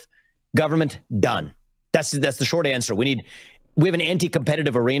with government, done. That's the short answer. We have an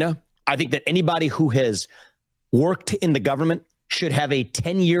anti-competitive arena. I think that anybody who has worked in the government should have a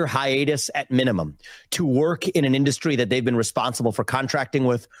 10-year hiatus at minimum to work in an industry that they've been responsible for contracting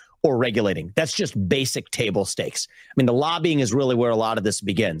with or regulating. That's just basic table stakes. I mean, the lobbying is really where a lot of this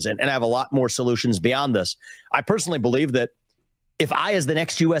begins. And I have a lot more solutions beyond this. I personally believe that if I, as the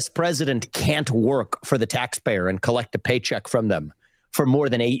next U.S. president, can't work for the taxpayer and collect a paycheck from them for more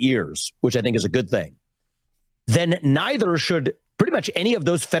than 8 years, which I think is a good thing, then neither should pretty much any of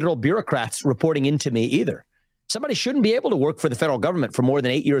those federal bureaucrats reporting into me either. Somebody shouldn't be able to work for the federal government for more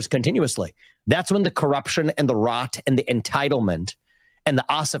than 8 years continuously. That's when the corruption and the rot and the entitlement and the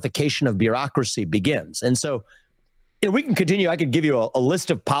ossification of bureaucracy begins. And so, we can continue. I could give you a list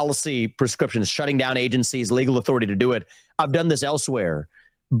of policy prescriptions, shutting down agencies, legal authority to do it. I've done this elsewhere.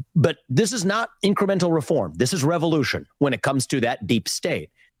 But this is not incremental reform. This is revolution when it comes to that deep state.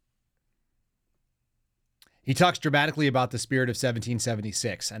 He talks dramatically about the spirit of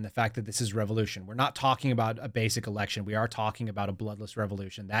 1776 and the fact that this is revolution. We're not talking about a basic election. We are talking about a bloodless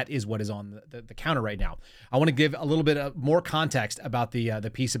revolution. That is what is on the counter right now. I want to give a little bit of more context about the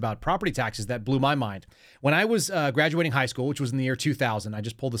piece about property taxes that blew my mind. When I was graduating high school, which was in the year 2000, I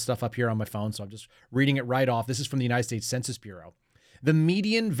just pulled the stuff up here on my phone, so I'm just reading it right off. This is from the United States Census Bureau. The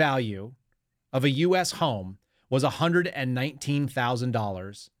median value of a U.S. home was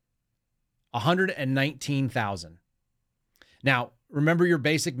 $119,000. $119,000. Now, remember your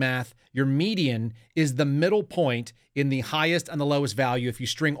basic math. Your median is the middle point in the highest and the lowest value. If you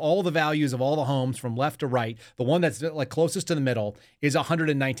string all the values of all the homes from left to right, the one that's like closest to the middle is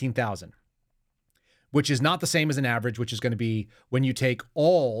 119,000, which is not the same as an average, which is going to be when you take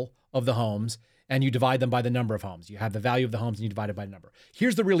all of the homes and you divide them by the number of homes. You have the value of the homes and you divide it by the number.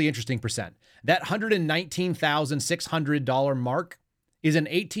 Here's the really interesting percent. That $119,600 mark is an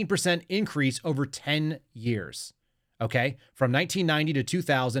 18% increase over 10 years, okay? From 1990 to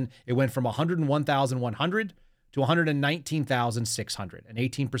 2000, it went from 101,100 to 119,600, an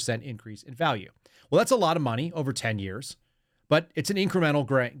 18% increase in value. Well, that's a lot of money over 10 years, but it's an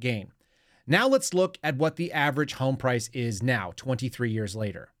incremental gain. Now let's look at what the average home price is now, 23 years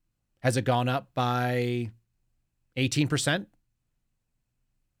later. Has it gone up by 18%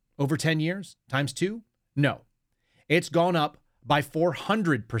 over 10 years times 2? No, it's gone up by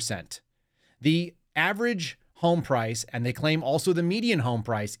 400%. The average home price, and they claim also the median home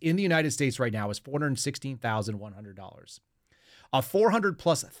price in the United States right now is $416,100. A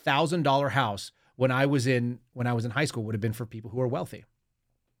 $400,000+ house when I was in high school would have been for people who are wealthy.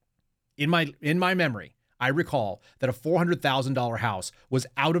 In my memory, I recall that a $400,000 house was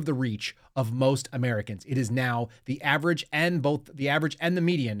out of the reach of most Americans. It is now the average and the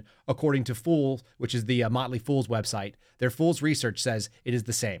median, according to Fools, which is the Motley Fool's website. Their Fool's research says it is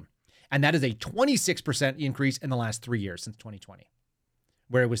the same. And that is a 26% increase in the last 3 years since 2020,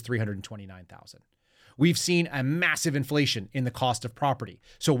 where it was $329,000. We've seen a massive inflation in the cost of property.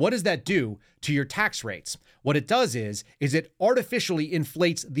 So what does that do to your tax rates? What it does is it artificially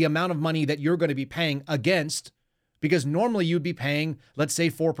inflates the amount of money that you're going to be paying against, because normally you'd be paying, let's say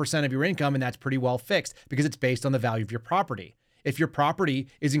 4% of your income, and that's pretty well fixed because it's based on the value of your property. If your property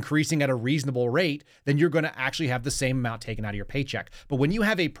is increasing at a reasonable rate, then you're going to actually have the same amount taken out of your paycheck. But when you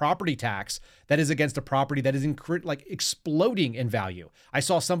have a property tax that is against a property that is exploding in value, I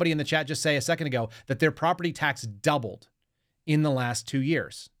saw somebody in the chat just say a second ago that their property tax doubled in the last 2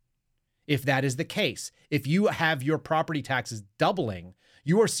 years. If that is the case, if you have your property taxes doubling,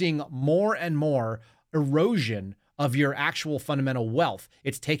 you are seeing more and more erosion of your actual fundamental wealth.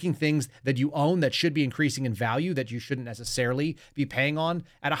 It's taking things that you own that should be increasing in value that you shouldn't necessarily be paying on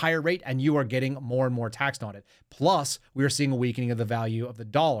at a higher rate, and you are getting more and more taxed on it. Plus, we are seeing a weakening of the value of the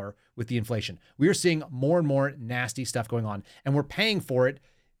dollar with the inflation. We are seeing more and more nasty stuff going on, and we're paying for it.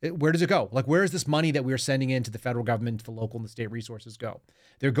 Where does it go? Like, where is this money that we're sending into the federal government, to the local and the state resources go?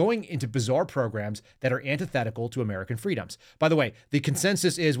 They're going into bizarre programs that are antithetical to American freedoms. By the way, the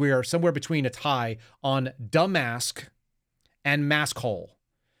consensus is we are somewhere between a tie on dumbask and mask hole.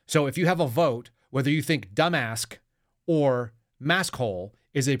 So if you have a vote, whether you think dumbask or mask hole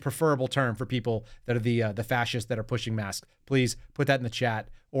is a preferable term for people that are the fascists that are pushing masks, please put that in the chat,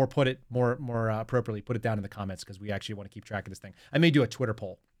 or put it more appropriately, put it down in the comments, because we actually want to keep track of this thing. I may do a Twitter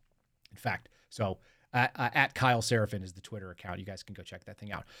poll, in fact. So at Kyle Seraphin is the Twitter account. You guys can go check that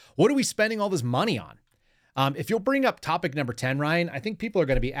thing out. What are we spending all this money on? If you'll bring up topic number 10, Ryan, I think people are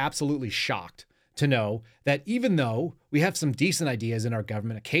going to be absolutely shocked to know that even though we have some decent ideas in our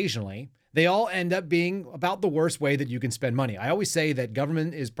government occasionally, they all end up being about the worst way that you can spend money. I always say that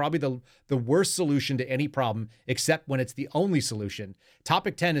government is probably the worst solution to any problem, except when it's the only solution.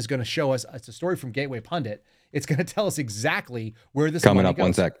 Topic 10 is going to show us, it's a story from Gateway Pundit. It's going to tell us exactly where this coming money up goes.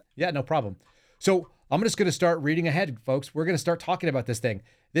 One sec. Yeah, no problem. So I'm just going to start reading ahead, folks. We're going to start talking about this thing.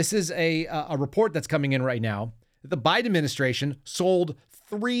 This is a report that's coming in right now. The Biden administration sold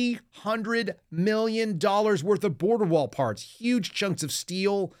 $300 million worth of border wall parts, huge chunks of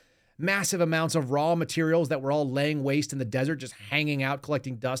steel, massive amounts of raw materials that were all laying waste in the desert, just hanging out,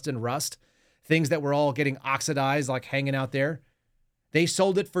 collecting dust and rust, things that were all getting oxidized, like hanging out there. They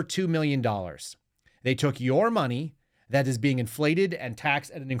sold it for $2 million. They took your money that is being inflated and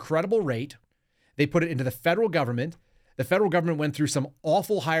taxed at an incredible rate. They put it into the federal government. The federal government went through some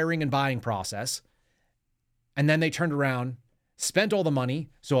awful hiring and buying process. And then they turned around, spent all the money,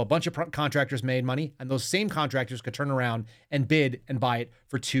 so a bunch of contractors made money, and those same contractors could turn around and bid and buy it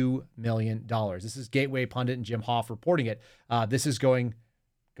for $2 million. This is Gateway Pundit and Jim Hoff reporting it. This is going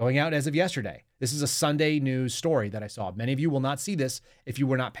out as of yesterday. This is a Sunday news story that I saw. Many of you will not see this if you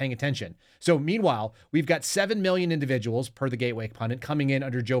were not paying attention. So meanwhile, we've got 7 million individuals, per the Gateway Pundit, coming in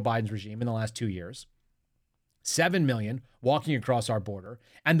under Joe Biden's regime in the last 2 years. 7 million walking across our border,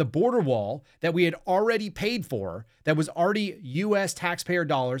 and the border wall that we had already paid for, that was already U.S. taxpayer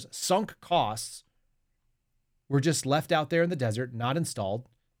dollars, sunk costs, were just left out there in the desert, not installed,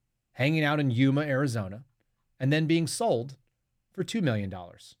 hanging out in Yuma, Arizona, and then being sold for $2 million.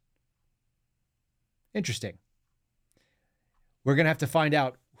 Interesting. We're going to have to find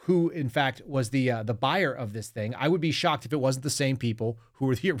out who, in fact, was the buyer of this thing. I would be shocked if it wasn't the same people who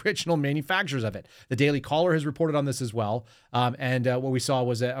were the original manufacturers of it. The Daily Caller has reported on this as well. And what we saw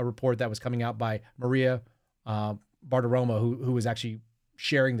was a report that was coming out by Maria Bartiromo, who was actually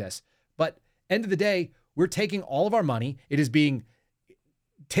sharing this. But end of the day, we're taking all of our money. It is being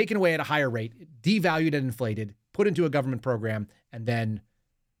taken away at a higher rate, devalued and inflated, put into a government program, and then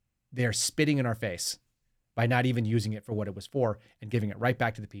they're spitting in our face by not even using it for what it was for and giving it right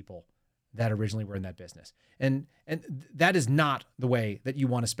back to the people that originally were in that business. And that is not the way that you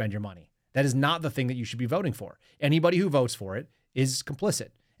want to spend your money. That is not the thing that you should be voting for. Anybody who votes for it is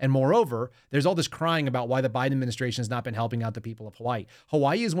complicit. And moreover, there's all this crying about why the Biden administration has not been helping out the people of Hawaii.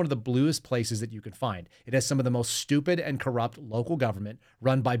 Hawaii is one of the bluest places that you can find. It has some of the most stupid and corrupt local government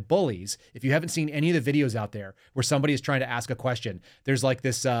run by bullies. If you haven't seen any of the videos out there where somebody is trying to ask a question, there's like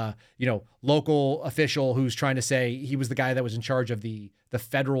this, local official who's trying to say he was the guy that was in charge of the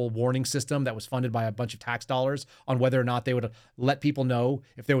federal warning system that was funded by a bunch of tax dollars on whether or not they would let people know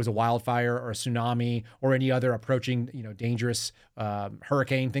if there was a wildfire or a tsunami or any other approaching, dangerous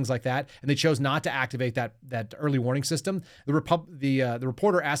hurricane, things like that. And they chose not to activate that early warning system. The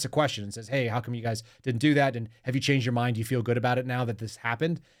reporter asks a question and says, "Hey, how come you guys didn't do that? And have you changed your mind? Do you feel good about it now that this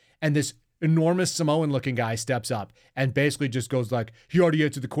happened?" And this enormous Samoan-looking guy steps up and basically just goes like, "He already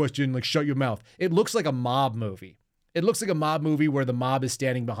answered the question, like, shut your mouth." It looks like a mob movie. It looks like a mob movie where the mob is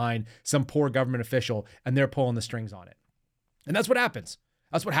standing behind some poor government official and they're pulling the strings on it. And that's what happens.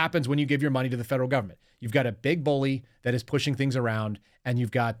 That's what happens when you give your money to the federal government. You've got a big bully that is pushing things around, and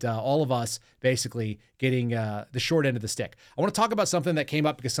you've got all of us basically getting the short end of the stick. I want to talk about something that came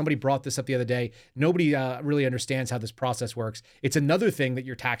up because somebody brought this up the other day. Nobody really understands how this process works. It's another thing that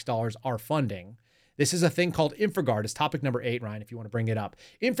your tax dollars are funding. This is a thing called InfraGard. It's topic number 8, Ryan, if you want to bring it up.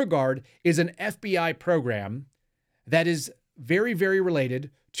 InfraGard is an FBI program that is very, very related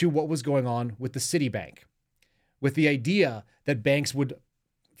to what was going on with the Citibank, with the idea that banks would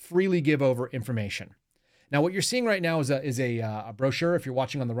freely give over information. Now, what you're seeing right now is a brochure. If you're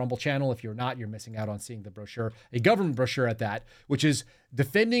watching on the Rumble channel, if you're not, you're missing out on seeing the brochure, a government brochure at that, which is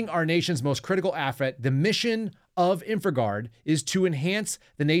defending our nation's most critical asset. The mission of InfraGard is to enhance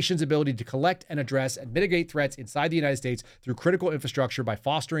the nation's ability to collect and address and mitigate threats inside the United States through critical infrastructure by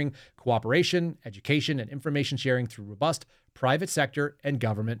fostering cooperation, education, and information sharing through robust private sector and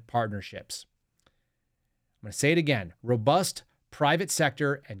government partnerships. I'm going to say it again, robust private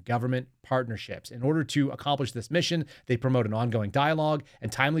sector and government partnerships. In order to accomplish this mission, they promote an ongoing dialogue and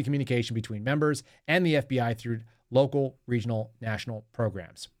timely communication between members and the FBI through local, regional, national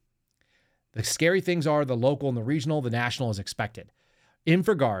programs. The scary things are the local and the regional, the national is expected.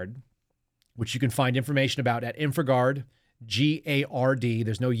 InfraGard, which you can find information about at InfraGard, G-A-R-D,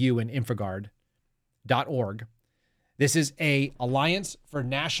 there's no U in InfraGard.org. This is a Alliance for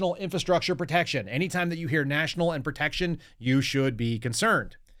National Infrastructure Protection. Anytime that you hear national and protection, you should be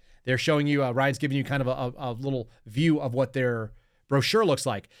concerned. They're showing you, Ryan's giving you kind of a little view of what their brochure looks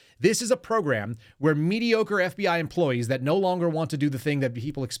like. This is a program where mediocre FBI employees that no longer want to do the thing that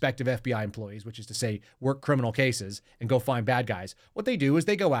people expect of FBI employees, which is to say work criminal cases and go find bad guys. What they do is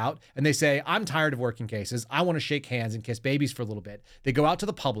they go out and they say, "I'm tired of working cases. I want to shake hands and kiss babies for a little bit." They go out to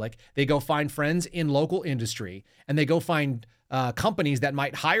the public. They go find friends in local industry, and they go find companies that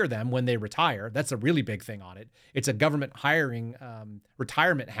might hire them when they retire. That's a really big thing on it. It's a government hiring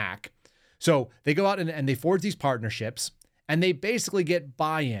retirement hack. So they go out and they forge these partnerships. And they basically get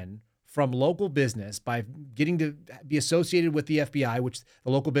buy-in from local business by getting to be associated with the FBI, which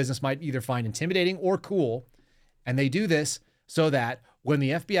the local business might either find intimidating or cool. And they do this so that when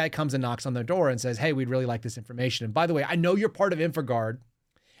the FBI comes and knocks on their door and says, hey, we'd really like this information. And by the way, I know you're part of InfraGard,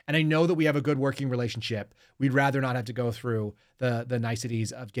 and I know that we have a good working relationship. We'd rather not have to go through the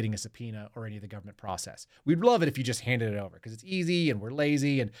niceties of getting a subpoena or any of the government process. We'd love it if you just handed it over because it's easy and we're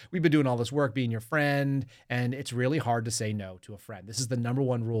lazy and we've been doing all this work being your friend, and it's really hard to say no to a friend. This is the number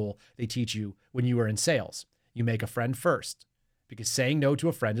one rule they teach you when you are in sales. You make a friend first, because saying no to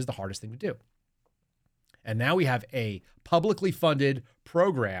a friend is the hardest thing to do. And now we have a publicly funded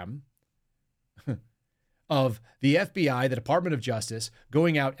program of the FBI, the Department of Justice,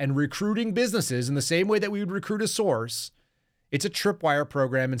 going out and recruiting businesses in the same way that we would recruit a source. It's a tripwire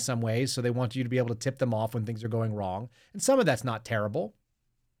program in some ways, so they want you to be able to tip them off when things are going wrong. And some of that's not terrible.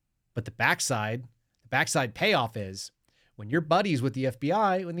 But the backside payoff is when you're buddies with the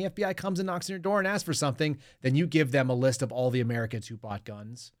FBI, when the FBI comes and knocks on your door and asks for something, then you give them a list of all the Americans who bought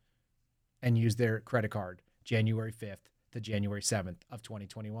guns and used their credit card January 5th to January 7th of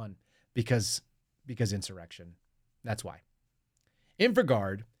 2021 because insurrection. That's why.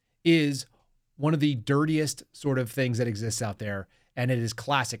 InfraGard is one of the dirtiest sort of things that exists out there, and it is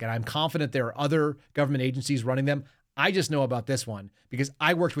classic. And I'm confident there are other government agencies running them. I just know about this one because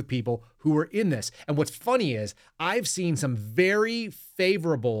I worked with people who were in this. And what's funny is I've seen some very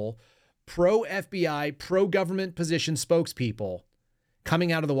favorable pro-FBI, pro-government position spokespeople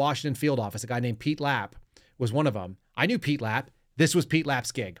coming out of the Washington field office. A guy named Pete Lapp was one of them. I knew Pete Lapp. This was Pete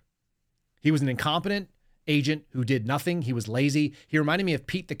Lapp's gig. He was an incompetent agent who did nothing. He was lazy. He reminded me of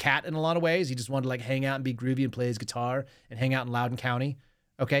Pete the Cat in a lot of ways. He just wanted to like hang out and be groovy and play his guitar and hang out in Loudoun County.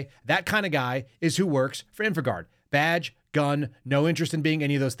 Okay. That kind of guy is who works for InfraGard. Badge, gun, no interest in being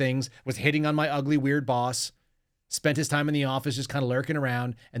any of those things, was hitting on my ugly, weird boss, spent his time in the office just kind of lurking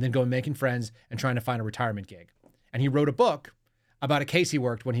around and then going making friends and trying to find a retirement gig. And he wrote a book about a case he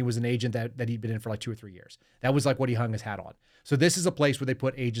worked when he was an agent that he'd been in for like 2 or 3 years. That was like what he hung his hat on. So this is a place where they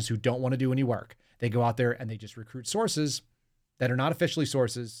put agents who don't want to do any work. They go out there and they just recruit sources that are not officially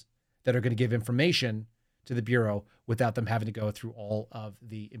sources that are going to give information to the Bureau without them having to go through all of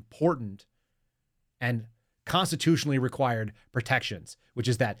the important and constitutionally required protections, which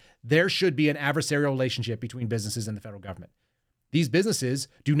is that there should be an adversarial relationship between businesses and the federal government. These businesses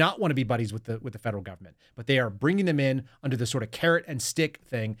do not want to be buddies with the federal government, but they are bringing them in under the sort of carrot and stick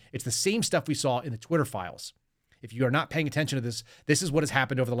thing. It's the same stuff we saw in the Twitter files. If you are not paying attention to this, this is what has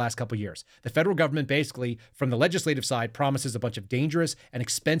happened over the last couple of years. The federal government basically, from the legislative side, promises a bunch of dangerous and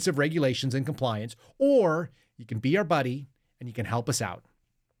expensive regulations and compliance, or you can be our buddy and you can help us out.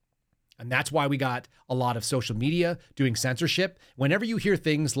 And that's why we got a lot of social media doing censorship. Whenever you hear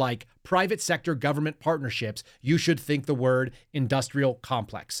things like private sector government partnerships, you should think the word industrial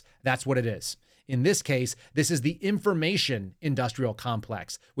complex. That's what it is. In this case, this is the information industrial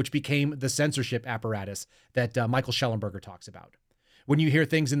complex, which became the censorship apparatus that Michael Schellenberger talks about. When you hear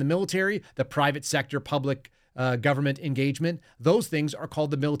things in the military, the private sector public government engagement, those things are called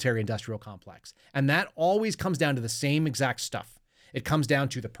the military industrial complex. And that always comes down to the same exact stuff. It comes down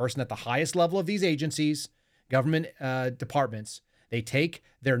to the person at the highest level of these agencies, government departments. They take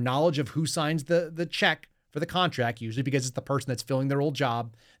their knowledge of who signs the check for the contract, usually because it's the person that's filling their old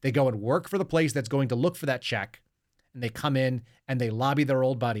job. They go and work for the place that's going to look for that check. And they come in and they lobby their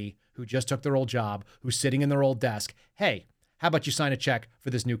old buddy who just took their old job, who's sitting in their old desk. Hey, how about you sign a check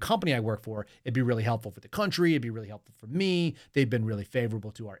for this new company I work for? It'd be really helpful for the country. It'd be really helpful for me. They've been really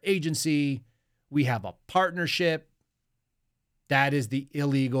favorable to our agency. We have a partnership. That is the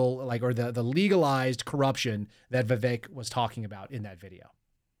illegal, or the legalized corruption that Vivek was talking about in that video.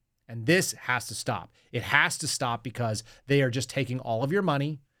 And this has to stop. It has to stop because they are just taking all of your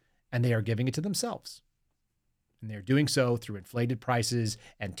money and they are giving it to themselves. And they're doing so through inflated prices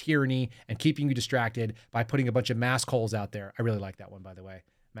and tyranny and keeping you distracted by putting a bunch of mask holes out there. I really like that one, by the way.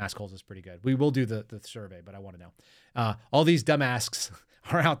 Mask holes is pretty good. We will do the survey, but I want to know. All these dumb asks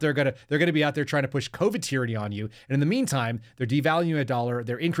are out there. They're gonna be out there trying to push COVID tyranny on you. And in the meantime, they're devaluing a dollar.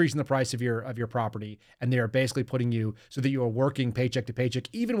 They're increasing the price of your property, and they are basically putting you so that you are working paycheck to paycheck,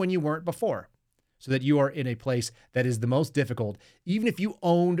 even when you weren't before, so that you are in a place that is the most difficult. Even if you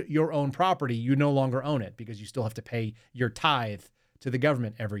owned your own property, you no longer own it because you still have to pay your tithe to the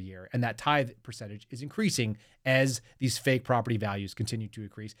government every year. And that tithe percentage is increasing as these fake property values continue to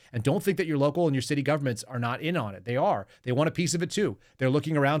increase. And don't think that your local and your city governments are not in on it. They are. They want a piece of it too. They're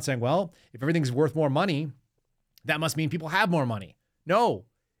looking around saying, well, if everything's worth more money, that must mean people have more money. No,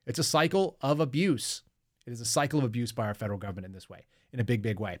 it's a cycle of abuse. It is a cycle of abuse by our federal government in this way. in a big,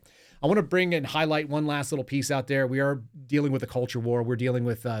 big way. I want to bring and highlight one last little piece out there. We are dealing with a culture war. We're dealing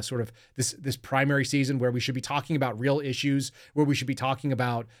with sort of this primary season where we should be talking about real issues, where we should be talking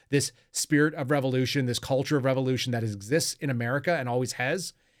about this spirit of revolution, this culture of revolution that exists in America and always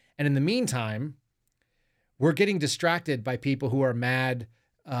has. And in the meantime, we're getting distracted by people who are mad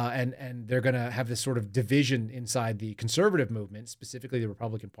and they're going to have this sort of division inside the conservative movement, specifically the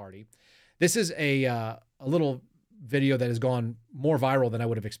Republican Party. This is a little video that has gone more viral than I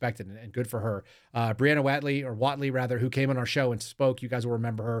would have expected, and good for her. Brianna Watley, who came on our show and spoke. You guys will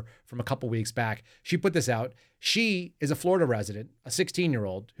remember her from a couple weeks back. She put this out. She is a Florida resident, a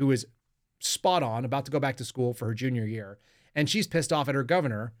 16-year-old who is spot on, about to go back to school for her junior year, and she's pissed off at her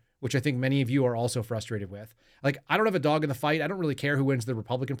governor, which I think many of you are also frustrated with. Like, I don't have a dog in the fight. I don't really care who wins the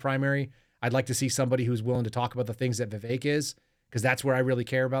Republican primary. I'd like to see somebody who's willing to talk about the things that Vivek is, because that's where I really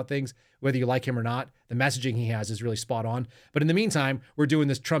care about things, whether you like him or not. The messaging he has is really spot on. But in the meantime, we're doing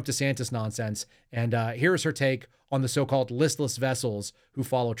this Trump DeSantis nonsense. And here is her take on the so-called listless vessels who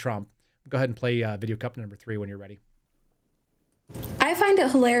follow Trump. Go ahead and play video cup number 3 when you're ready. I find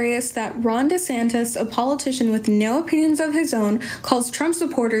it hilarious that Ron DeSantis, a politician with no opinions of his own, calls Trump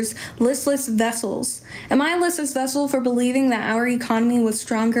supporters listless vessels. Am I a listless vessel for believing that our economy was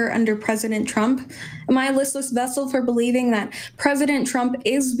stronger under President Trump? Am I a listless vessel for believing that President Trump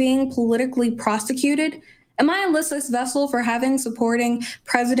is being politically prosecuted? Am I a listless vessel for having supporting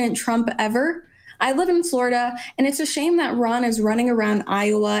President Trump ever? I live in Florida, and it's a shame that Ron is running around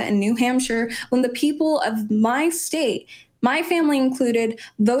Iowa and New Hampshire when the people of my state, my family included,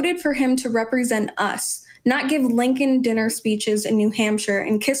 voted for him to represent us, not give Lincoln dinner speeches in New Hampshire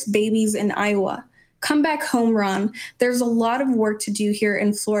and kiss babies in Iowa. Come back home, Ron. There's a lot of work to do here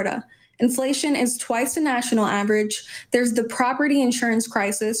in Florida. Inflation is twice the national average. There's the property insurance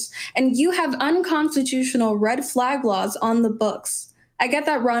crisis, and you have unconstitutional red flag laws on the books. I get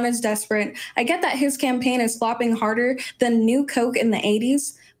that Ron is desperate. I get that his campaign is flopping harder than New Coke in the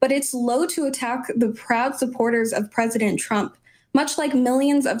 80s. But it's low to attack the proud supporters of President Trump, much like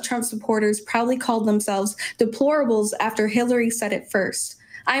millions of Trump supporters proudly called themselves deplorables after Hillary said it first.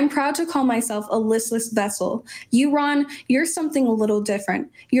 I am proud to call myself a listless vessel. You, Ron, you're something a little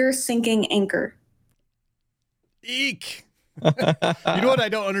different. You're a sinking anchor. Eek. You know what I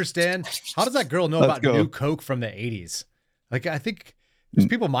don't understand? How does that girl know about New Coke from the 80s? Like, I think there's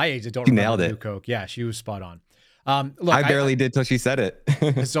people my age that don't remember New Coke. Yeah, she was spot on. Look, I barely did till she said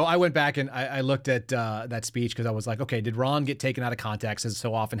it. So I went back and I looked at that speech because I was like, okay, did Ron get taken out of context, as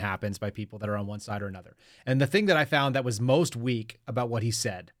so often happens by people that are on one side or another? And the thing that I found that was most weak about what he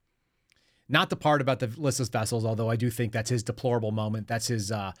said, not the part about the listless vessels, although I do think that's his deplorable moment. That's his,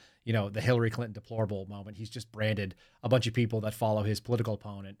 the Hillary Clinton deplorable moment. He's just branded a bunch of people that follow his political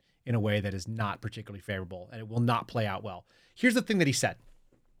opponent in a way that is not particularly favorable, and it will not play out well. Here's the thing that he said.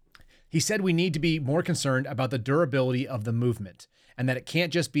 He said we need to be more concerned about the durability of the movement, and that it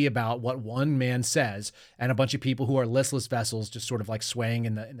can't just be about what one man says and a bunch of people who are listless vessels just sort of like swaying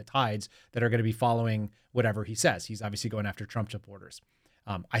in the tides that are going to be following whatever he says. He's obviously going after Trump supporters.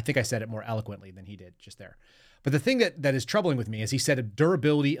 I think I said it more eloquently than he did just there. But the thing that is troubling with me is he said a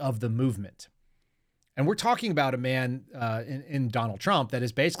durability of the movement. And we're talking about a man in Donald Trump that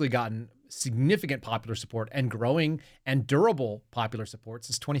has basically gotten significant popular support and growing and durable popular support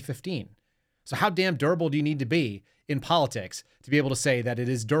since 2015. So how damn durable do you need to be in politics to be able to say that it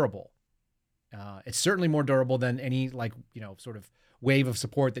is durable? It's certainly more durable than any sort of wave of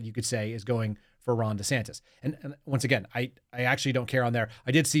support that you could say is going for Ron DeSantis. And once again, I actually don't care on there.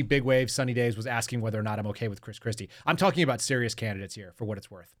 I did see Big Wave Sunny Days was asking whether or not I'm okay with Chris Christie. I'm talking about serious candidates here for what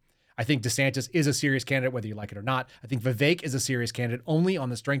it's worth. I think DeSantis is a serious candidate, whether you like it or not. I think Vivek is a serious candidate only on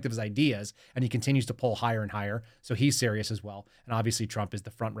the strength of his ideas, and he continues to pull higher and higher. So he's serious as well. And obviously Trump is the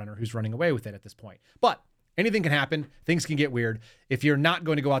front runner who's running away with it at this point. But anything can happen. Things can get weird. If you're not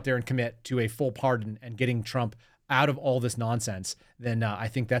going to go out there and commit to a full pardon and getting Trump out of all this nonsense, then I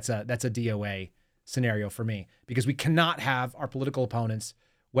think that's a DOA scenario for me, because we cannot have our political opponents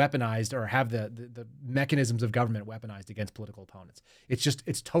weaponized or have the mechanisms of government weaponized against political opponents.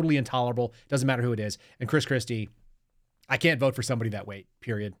 It's totally intolerable. It doesn't matter who it is. And Chris Christie, I can't vote for somebody that weight,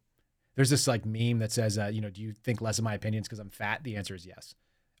 period. There's this like meme that says, do you think less of my opinions because I'm fat? The answer is yes,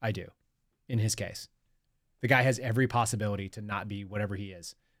 I do. In his case, the guy has every possibility to not be whatever he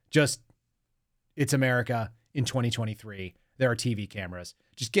is. Just, it's America in 2023. There are TV cameras.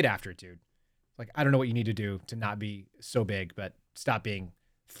 Just get after it, dude. Like, I don't know what you need to do to not be so big, but stop being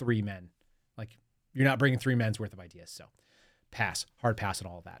three men. Like, you're not bringing 3 men's worth of ideas. So hard pass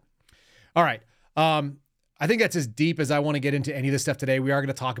on all of that. All right. I think that's as deep as I want to get into any of this stuff today. We are going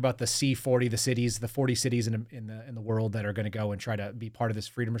to talk about the C40, the cities, the 40 cities in the world that are going to go and try to be part of this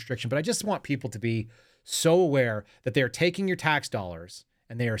freedom restriction. But I just want people to be so aware that they're taking your tax dollars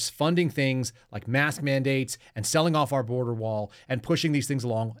and they are funding things like mask mandates and selling off our border wall and pushing these things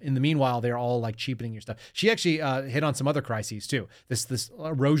along. In the meanwhile, they're all like cheapening your stuff. She actually hit on some other crises too. This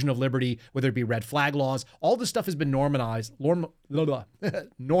erosion of liberty, whether it be red flag laws, all this stuff has been normalized by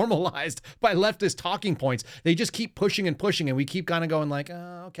leftist talking points. They just keep pushing and pushing, and we keep kind of going like,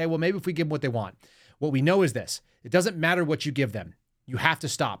 okay, well, maybe if we give them what they want. What we know is this: it doesn't matter what you give them. You have to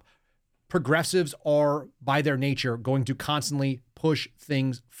stop. Progressives are, by their nature, going to constantly push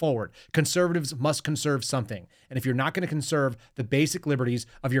things forward. Conservatives must conserve something. And if you're not going to conserve the basic liberties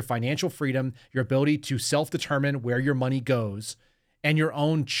of your financial freedom, your ability to self-determine where your money goes, and your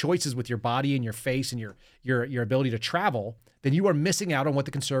own choices with your body and your face and your ability to travel, then you are missing out on what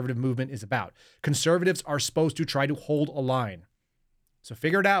the conservative movement is about. Conservatives are supposed to try to hold a line. So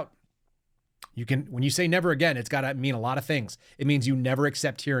figure it out. When you say never again, it's got to mean a lot of things. It means you never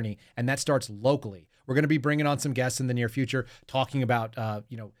accept tyranny, and that starts locally. We're going to be bringing on some guests in the near future talking about,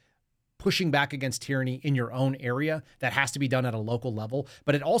 pushing back against tyranny in your own area. That has to be done at a local level,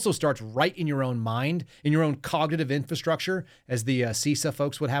 but it also starts right in your own mind, in your own cognitive infrastructure, as the CISA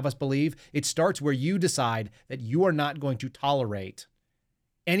folks would have us believe. It starts where you decide that you are not going to tolerate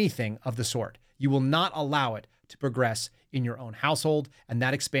anything of the sort. You will not allow it to progress in your own household, and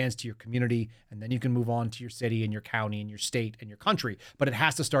that expands to your community, and then you can move on to your city and your county and your state and your country. But it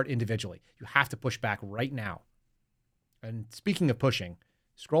has to start individually. You have to push back right now. And speaking of pushing,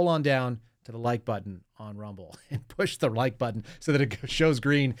 scroll on down to the like button on Rumble and push the like button so that it shows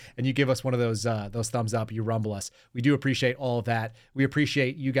green and you give us one of those thumbs up. You rumble us. We do appreciate all of that. We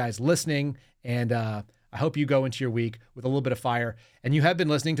appreciate you guys listening, and I hope you go into your week with a little bit of fire. And you have been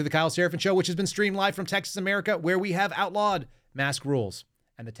listening to The Kyle Seraphin Show, which has been streamed live from Texas, America, where we have outlawed mask rules.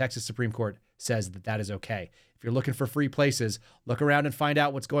 And the Texas Supreme Court says that that is okay. If you're looking for free places, look around and find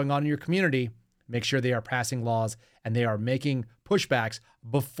out what's going on in your community. Make sure they are passing laws and they are making pushbacks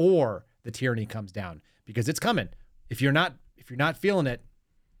before the tyranny comes down, because it's coming. If you're not feeling it,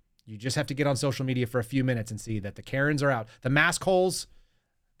 you just have to get on social media for a few minutes and see that the Karens are out. The mask holes,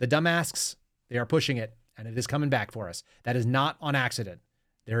 the dumb masks, they are pushing it. And it is coming back for us. That is not on accident.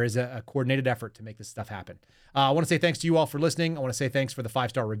 There is a coordinated effort to make this stuff happen. I want to say thanks to you all for listening. I want to say thanks for the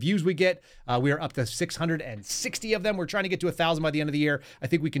 5-star reviews we get. We are up to 660 of them. We're trying to get to 1,000 by the end of the year. I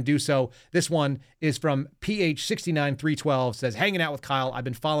think we can do so. This one is from PH69312. Says, hanging out with Kyle. I've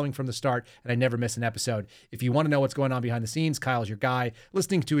been following from the start, and I never miss an episode. If you want to know what's going on behind the scenes, Kyle's your guy.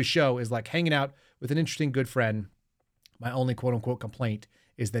 Listening to his show is like hanging out with an interesting good friend. My only quote-unquote complaint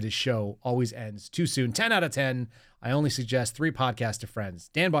is that his show always ends too soon. 10 out of 10. I only suggest 3 podcasts to friends.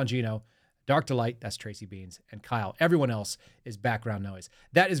 Dan Bongino, Dark Delight, that's Tracy Beans, and Kyle. Everyone else is background noise.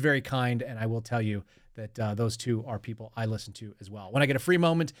 That is very kind, and I will tell you that those 2 are people I listen to as well. When I get a free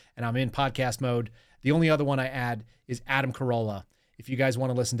moment and I'm in podcast mode, the only other one I add is Adam Carolla. If you guys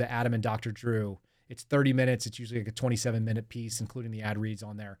want to listen to Adam and Dr. Drew, it's 30 minutes. It's usually like a 27-minute piece, including the ad reads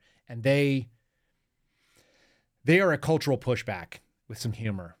on there. And they are a cultural pushback with some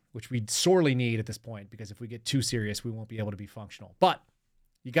humor, which we sorely need at this point, because if we get too serious, we won't be able to be functional. But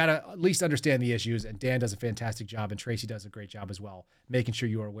you got to at least understand the issues, and Dan does a fantastic job, and Tracy does a great job as well, making sure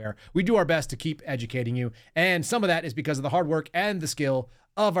you are aware. We do our best to keep educating you, and some of that is because of the hard work and the skill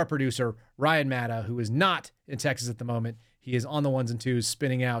of our producer, Ryan Matta, who is not in Texas at the moment. He is on the ones and twos,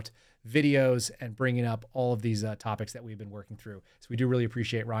 spinning out videos and bringing up all of these topics that we've been working through. So we do really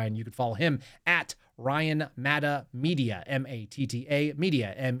appreciate Ryan. You can follow him at Ryan Matta Media, M-A-T-T-A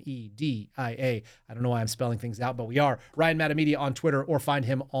Media, M-E-D-I-A. I don't know why I'm spelling things out, but we are Ryan Matta Media on Twitter, or find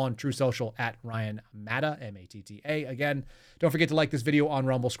him on True Social at Ryan Matta, M-A-T-T-A. Again, don't forget to like this video on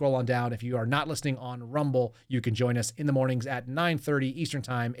Rumble. Scroll on down. If you are not listening on Rumble, you can join us in the mornings at 9:30 Eastern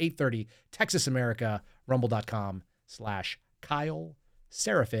Time, 8:30 Texas America, rumble.com/Kyle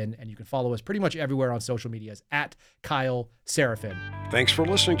Seraphin, and you can follow us pretty much everywhere on social medias at Kyle Seraphin. Thanks for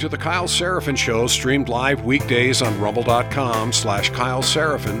listening to The Kyle Seraphin Show, streamed live weekdays on rumble.com/Kyle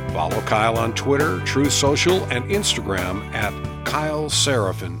Seraphin. Follow Kyle on Twitter, Truth Social, and Instagram at Kyle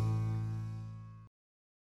Seraphin.